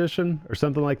Royal Edition or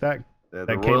something like that The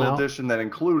that came Royal out? Edition that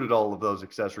included all of those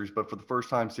accessories, but for the first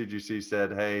time, CGC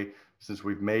said, "Hey, since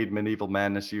we've made Medieval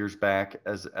Madness years back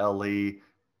as LE,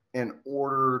 in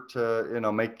order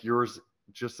to make yours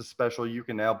just as special, you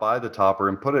can now buy the topper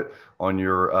and put it on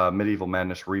your Medieval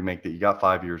Madness remake that you got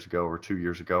 5 years ago or 2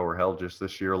 years ago or hell just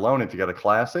this year alone. If you got a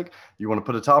classic, you want to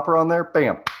put a topper on there,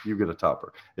 bam, you get a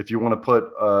topper. If you want to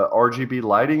put RGB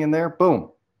lighting in there,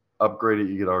 boom, upgrade it,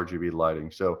 you get RGB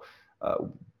lighting. So uh,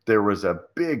 there was a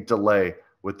big delay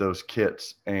with those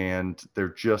kits, and they're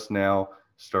just now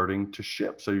starting to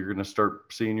ship. So you're going to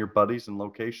start seeing your buddies and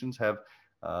locations have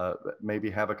maybe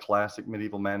have a classic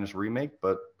Medieval Madness remake,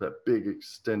 but that big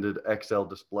extended XL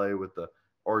display with the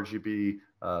RGB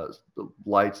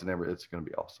lights and everything. It's going to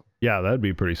be awesome. Yeah, that'd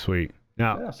be pretty sweet.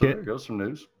 Now, Yeah, so there goes some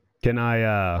news. can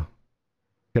I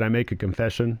can I make a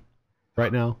confession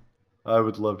right now? I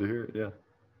would love to hear it. Yeah,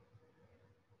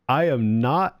 I am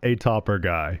not a topper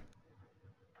guy.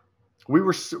 we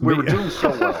were doing so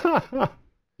well.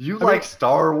 You I mean, like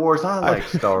Star Wars. I like I've,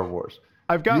 Star Wars.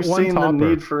 I've got You've one seen the topper.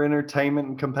 need for entertainment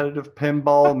and competitive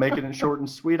pinball, making it short and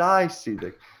sweet. I see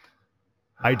the.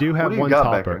 I do What have do you one got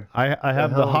back topper. there? I The have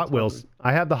the hell of Hot topper. Wheels.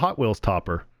 I have the Hot Wheels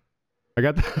topper. I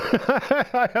got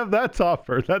I have that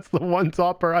topper. That's the one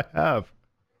topper I have.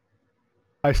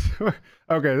 I swear.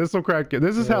 Okay, this will crack you.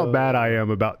 This is how bad I am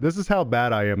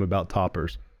about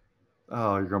toppers.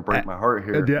 Oh, you're gonna Uh, break my heart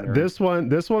here, Aaron. this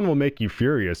one will make you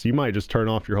furious. You might just turn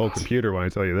off your whole computer when I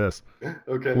tell you this.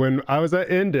 Okay. When I was at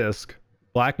Indisc,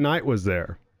 Black Knight was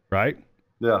there, right?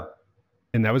 Yeah.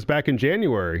 And that was back in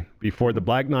January before the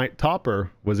Black Knight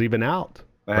topper was even out,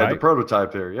 I had the right?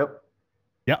 prototype there. Yep.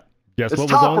 Yep. Guess It's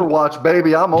what was Topper on? Watch,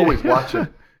 baby. I'm always watching.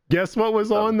 Guess what was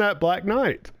So, on that Black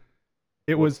Knight?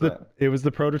 what's that? It was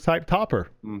the prototype topper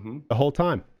Mm-hmm. the whole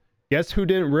time. Guess who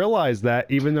didn't realize that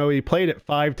even though he played it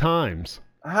 5 times?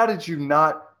 How did you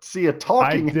not see a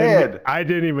talking head? I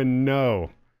didn't even know.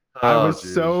 I Oh, was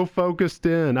jeez. so focused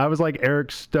in. I was like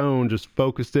Eric Stone, just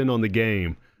focused in on the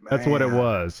game. That's what it Man.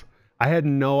 was. I had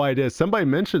no idea. Somebody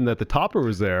mentioned that the topper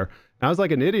was there. And I was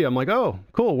like an idiot. I'm like, oh,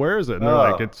 cool. Where is it? And they're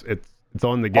like, Oh, it's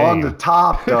on the on the game.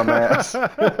 top, dumbass.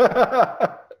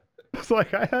 It's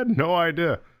like I had no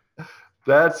idea.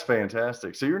 That's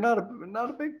fantastic. So you're not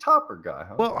a big Topper guy,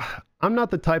 huh? Well, I'm not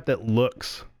the type that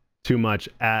looks too much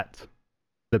at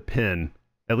the pin.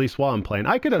 At least while I'm playing,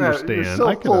 I could You're understand. so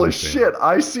I could full of understand. shit.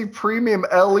 I see premium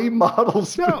LE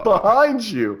models No, behind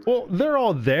you. well, they're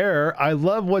all there. I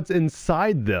love what's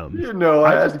inside them. You know,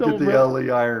 I I had just to get don't the real.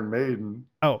 LE Iron Maiden.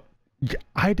 Oh,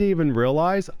 I didn't even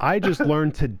realize. I just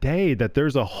learned today that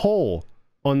there's a hole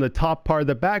on the top part of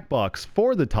the back box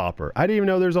for the topper. I didn't even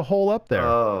know there's a hole up there.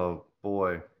 Oh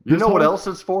boy. You This know what whole else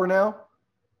it's for now?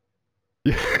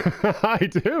 Yeah, I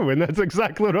do, and that's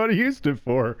exactly what I used it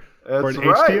for That's an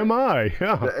right. HDMI. The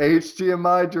Yeah,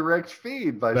 HDMI direct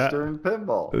feed by that Stern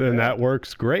Pinball. and Yeah. that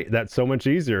works great. That's so much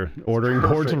easier It's ordering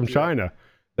boards from perfect. Yeah. China.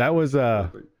 That was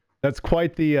Perfect. that's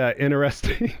quite the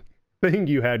interesting thing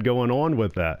you had going on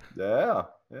with that. Yeah.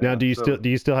 Now, Yeah. So do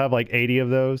you still have like 80 of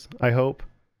those? I hope.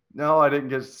 no, I didn't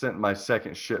get sent my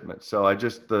second shipment. So I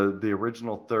just the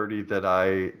original 30 that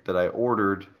I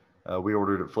ordered, we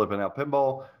ordered at Flipping Out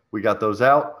Pinball. We got those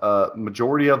out.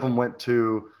 Majority of them went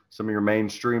to some of your main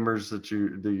streamers that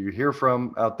you hear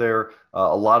from out there.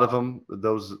 A lot of them,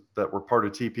 those that were part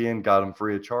of TPN, got them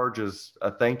free of charge as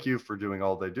a thank you for doing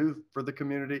all they do for the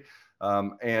community.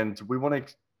 And we want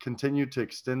to continue to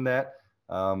extend that.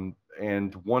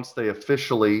 And once they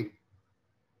Official.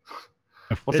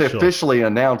 officially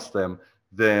announce them,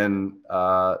 then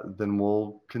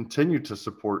we'll continue to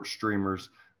support streamers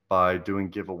by doing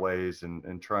giveaways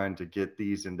and trying to get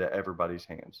these into everybody's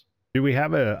hands. Do we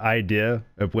have an idea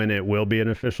of when it will be an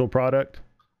official product?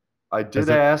 I Is did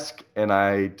it? ask and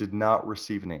I did not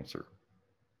receive an answer.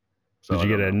 So Did I you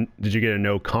get don't know. did you get a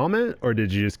no comment, or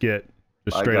did you just get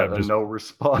just I straight got up a no just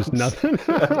response. nothing?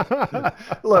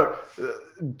 Look,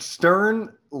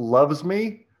 Stern loves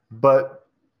me, but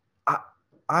I,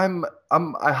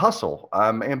 I hustle.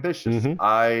 I'm ambitious. Hmm.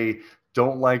 I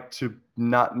don't like to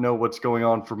not know what's going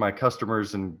on for my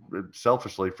customers and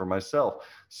selfishly for myself.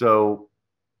 So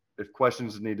if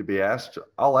questions need to be asked,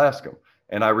 I'll ask them.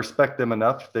 And I respect them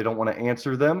enough. If they don't want to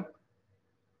answer them,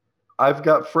 I've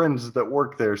got friends that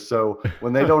work there. So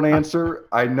when they don't answer,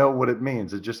 I know what it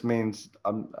means. It just means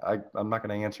I'm not going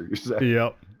to answer you, Zach.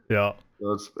 Yep. Yep.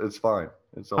 So it's fine.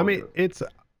 It's I all mean, good.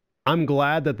 I'm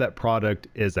glad that that product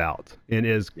is out and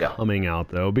is Yeah. coming out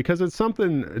though, because it's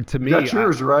something to You me. got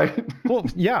yours, right? Well,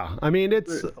 yeah. I mean,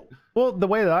 it's well the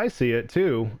way that I see it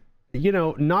too.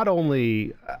 Not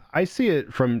only I see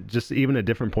it from just even a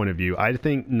different point of view. I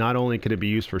think not only could it be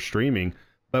used for streaming,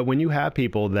 but when you have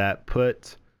people that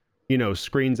put,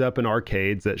 screens up in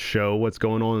arcades that show what's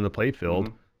going on in the playfield,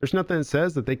 Hmm. there's nothing that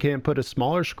says that they can't put a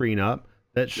smaller screen up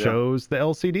that Yeah. shows the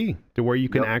LCD to where you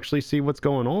can Yep. actually see what's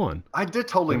going on. I did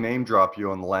totally name drop you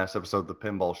on the last episode of the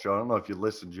Pinball Show. I don't know if you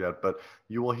listened yet, but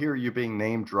you will hear you being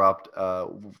name dropped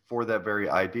for that very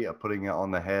idea, putting it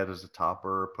on the head as a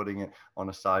topper, putting it on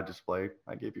a side display.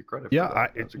 I gave you credit for Yeah,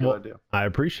 that. That's a good idea. I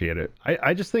appreciate it.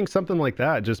 I just think something like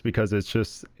that, just because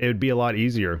it would be a lot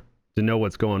easier to know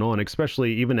what's going on,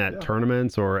 especially even at Yeah.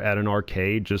 tournaments or at an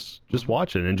arcade, just Mhm.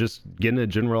 watching and just getting a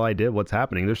general idea of what's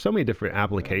happening. There's so many different Yeah, it's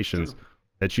applications true.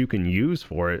 that you can use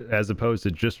for it as opposed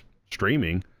to just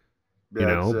streaming,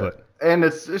 Yeah, but and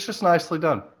it's just nicely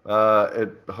done. It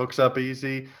hooks up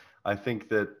easy. I think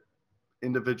that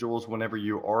individuals, whenever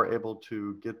you are able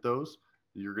to get those,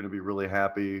 you're going to be really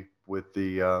happy with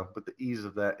the ease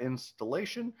of that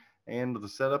installation and the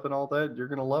setup and all that. You're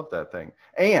going to love that thing.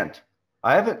 And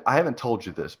I haven't told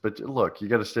you this, but look, you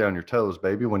got to stay on your toes,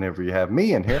 baby. Whenever you have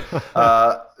me in here.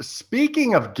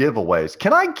 Speaking of giveaways,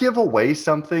 can I give away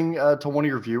something to one of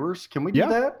your viewers? Can we do yeah,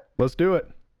 that? let's do it.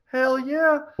 Hell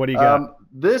yeah. What do you got?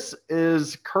 This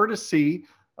is courtesy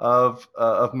of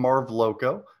Marv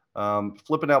Loco.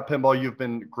 Flipping Out Pinball, you've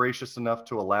been gracious enough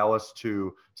to allow us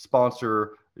to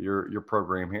sponsor your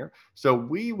program here. So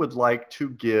we would like to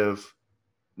give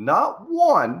not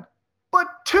one, but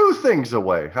two things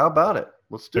away. How about it?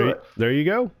 Let's do it. There you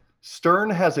go. Stern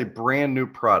has a brand new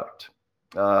product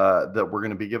that we're going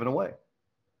to be giving away.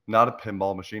 Not a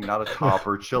pinball machine, not a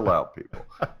topper. Chill out, people.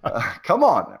 Come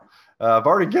on now. I've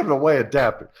already given away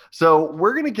adapter. So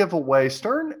we're going to give away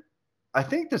Stern. I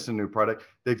think this is a new product.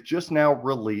 They've just now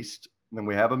released, and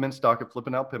we have them in stock at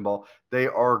Flipping Out Pinball. They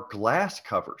are glass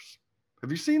covers. Have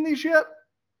you seen these yet?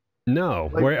 No,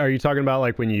 Like, where are you talking about?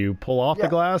 Like when you pull off the yeah,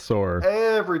 glass, or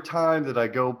every time that I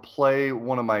go play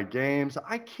one of my games,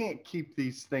 I can't keep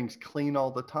these things clean all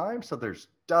the time. So there's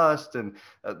dust and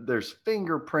there's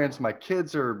fingerprints. My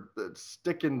kids are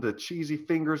sticking the cheesy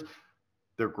fingers.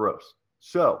 They're gross.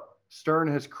 So Stern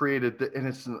has created and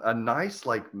it's a nice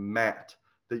like mat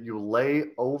that you lay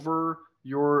over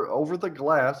the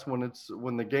glass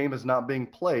when the game is not being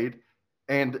played,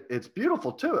 and it's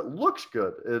beautiful too. It looks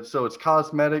good. So it's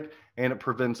cosmetic and it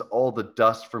prevents all the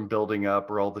dust from building up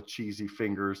or all the cheesy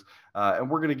fingers. And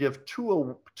we're going to give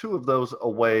two of those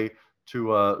away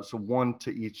to so one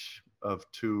to each of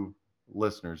two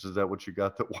listeners. Is that what you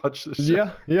got that watch this show?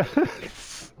 yeah, yeah. we're,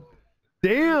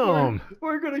 Damn.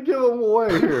 we're gonna give them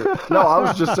away here. No, I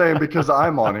was just saying because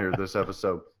I'm on here this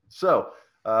episode. So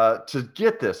to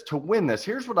get this, to win this,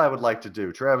 here's what I would like to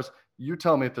do. Travis, you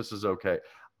tell me if this is okay.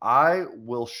 I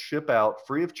will ship out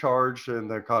free of charge in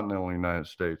the continental United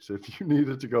States. If you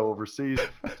needed to go overseas,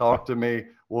 talk to me.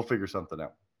 We'll figure something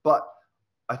out. But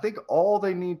I think all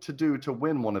they need to do to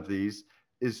win one of these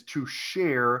is to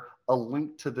share a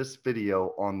link to this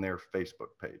video on their Facebook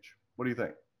page. What do you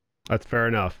think? That's fair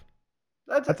enough.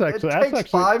 It That's takes actually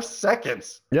 5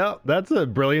 seconds. yeah, that's a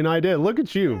brilliant idea. Look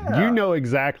at you. You Yeah. know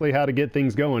exactly how to get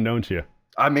things going, don't you?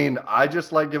 I mean, I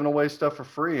just like giving away stuff for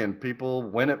free and people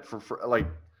win it for free. Like,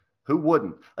 who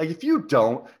wouldn't? Like, if you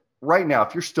don't, right now,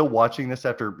 if you're still watching this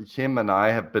after him and I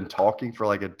have been talking for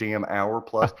like a damn hour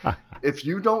plus, if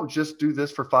you don't just do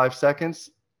this for 5 seconds,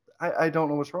 I don't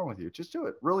know what's wrong with you. Just do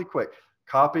it really quick.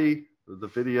 Copy the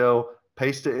video,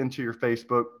 paste it into your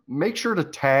Facebook. Make sure to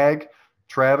tag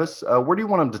Travis. Where do you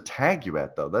want him to tag you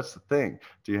at, though? That's the thing.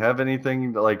 Do you have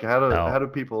anything like how Hell, do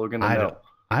people are going to I don't, know?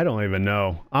 I don't even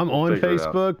know. I'm We'll on figure it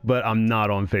out. Facebook, but I'm not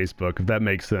on Facebook, if that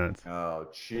makes sense. Oh,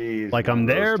 geez, Like one I'm of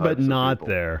those there, but types of not people.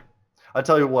 there. I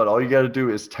tell you what, all you got to do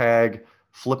is tag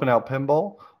Flipping Out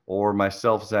Pinball or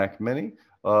myself, Zach Meny,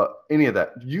 any of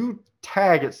that. You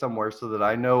tag it somewhere so that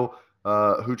I know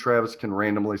who Travis can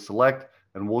randomly select,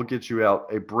 and we'll get you out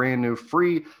a brand new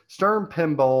free Stern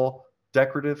Pinball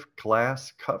decorative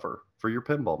glass cover for your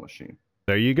pinball machine.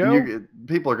 There you And go. you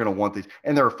people are going to want these,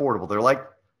 and they're affordable. They're like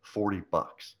 $40,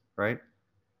 right?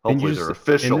 And you Hopefully they're just and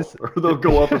official, this. or they'll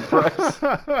go up in price.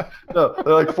 No,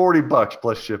 they're like $40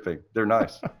 plus shipping. They're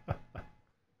nice.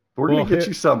 We're gonna Well, get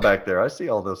you some back there. I see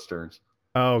all those Sterns.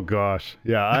 oh gosh,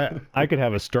 yeah, I could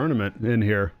have a tournament in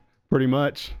here, pretty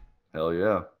much. Hell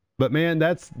yeah. But man,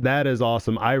 that is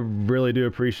awesome. I really do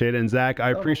appreciate it. And Zach, I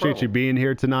Oh, no appreciate you problem. being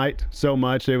here tonight so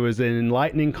much. It was an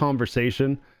enlightening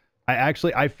conversation. I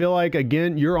feel like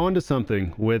again you're onto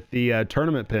something with the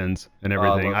tournament pins and Oh, I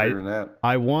everything. love hearing that.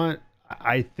 I want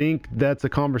I think that's a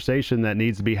conversation that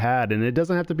needs to be had, and it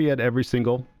doesn't have to be at every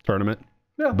single tournament,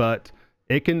 Yeah. but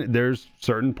it can. There's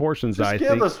certain portions that Just I give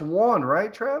think, us one,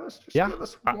 right, Travis? Just yeah, give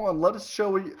us one. Let us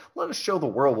show the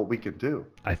world what we can do.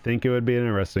 I think it would be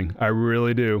interesting. I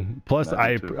really do. Plus,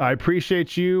 I do too, I man.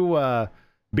 appreciate you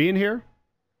being here,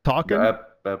 talking,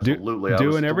 Absolutely. I was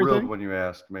doing thrilled everything. when you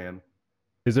asked, man.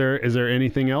 Is there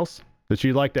anything else that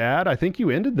you'd like to add? I think you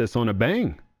ended this on a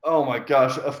bang. Oh my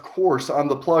gosh, of course, I'm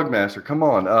the plug master. Come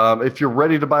on. If you're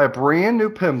ready to buy a brand new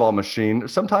pinball machine,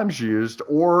 sometimes used,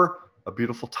 or a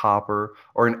beautiful topper,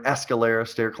 or an Escalera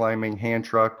stair climbing hand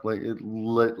truck,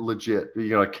 legit,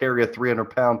 carry a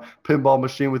 300-pound pinball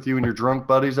machine with you and your drunk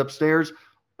buddies upstairs.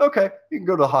 Okay, you can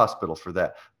go to the hospital for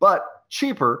that. But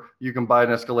cheaper, you can buy an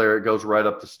Escalera. It goes right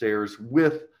up the stairs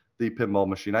with the pinball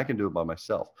machine. I can do it by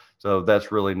myself. So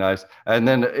that's really nice. And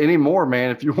then any more, man,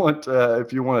 if you want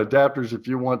adapters, if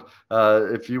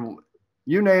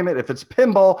you name it, if it's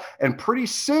pinball, and pretty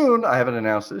soon, I haven't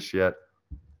announced this yet,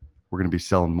 we're going to be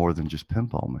selling more than just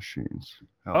pinball machines.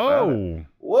 How about it? Oh, really?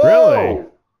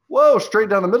 Whoa, whoa! Straight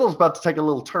down the middle is about to take a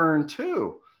little turn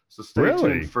too. So stay tuned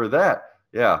Really? for that.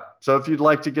 Yeah. So if you'd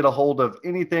like to get a hold of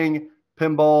anything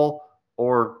pinball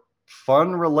or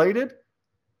fun related,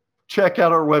 check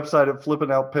out our website at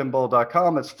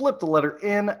flippingoutpinball.com. It's flip the letter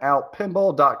N out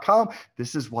pinball.com.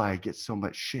 This is why I get so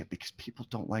much shit, because people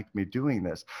don't like me doing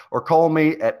this. Or call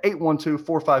me at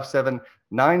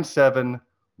 812-457-9711.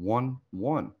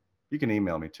 You can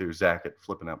email me too, Zach at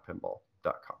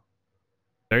flippingoutpinball.com.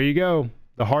 There you go.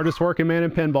 The hardest working man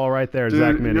in pinball right there,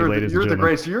 Zach Dude, Meny, ladies and you're the gentlemen.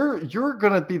 greatest. You're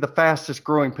gonna be the fastest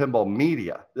growing pinball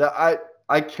media.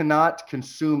 I cannot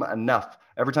consume enough.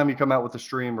 Every time you come out with a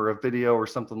stream or a video or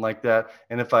something like that,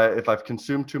 and if I've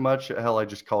consumed too much, hell, I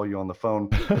just call you on the phone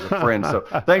as a friend. So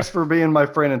thanks for being my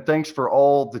friend, and thanks for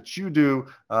all that you do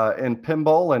in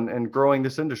pinball and growing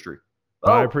this industry.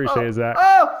 I Oh, appreciate oh, it, Zach.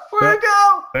 oh, where'd it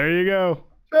go? There you go.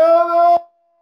 Travis!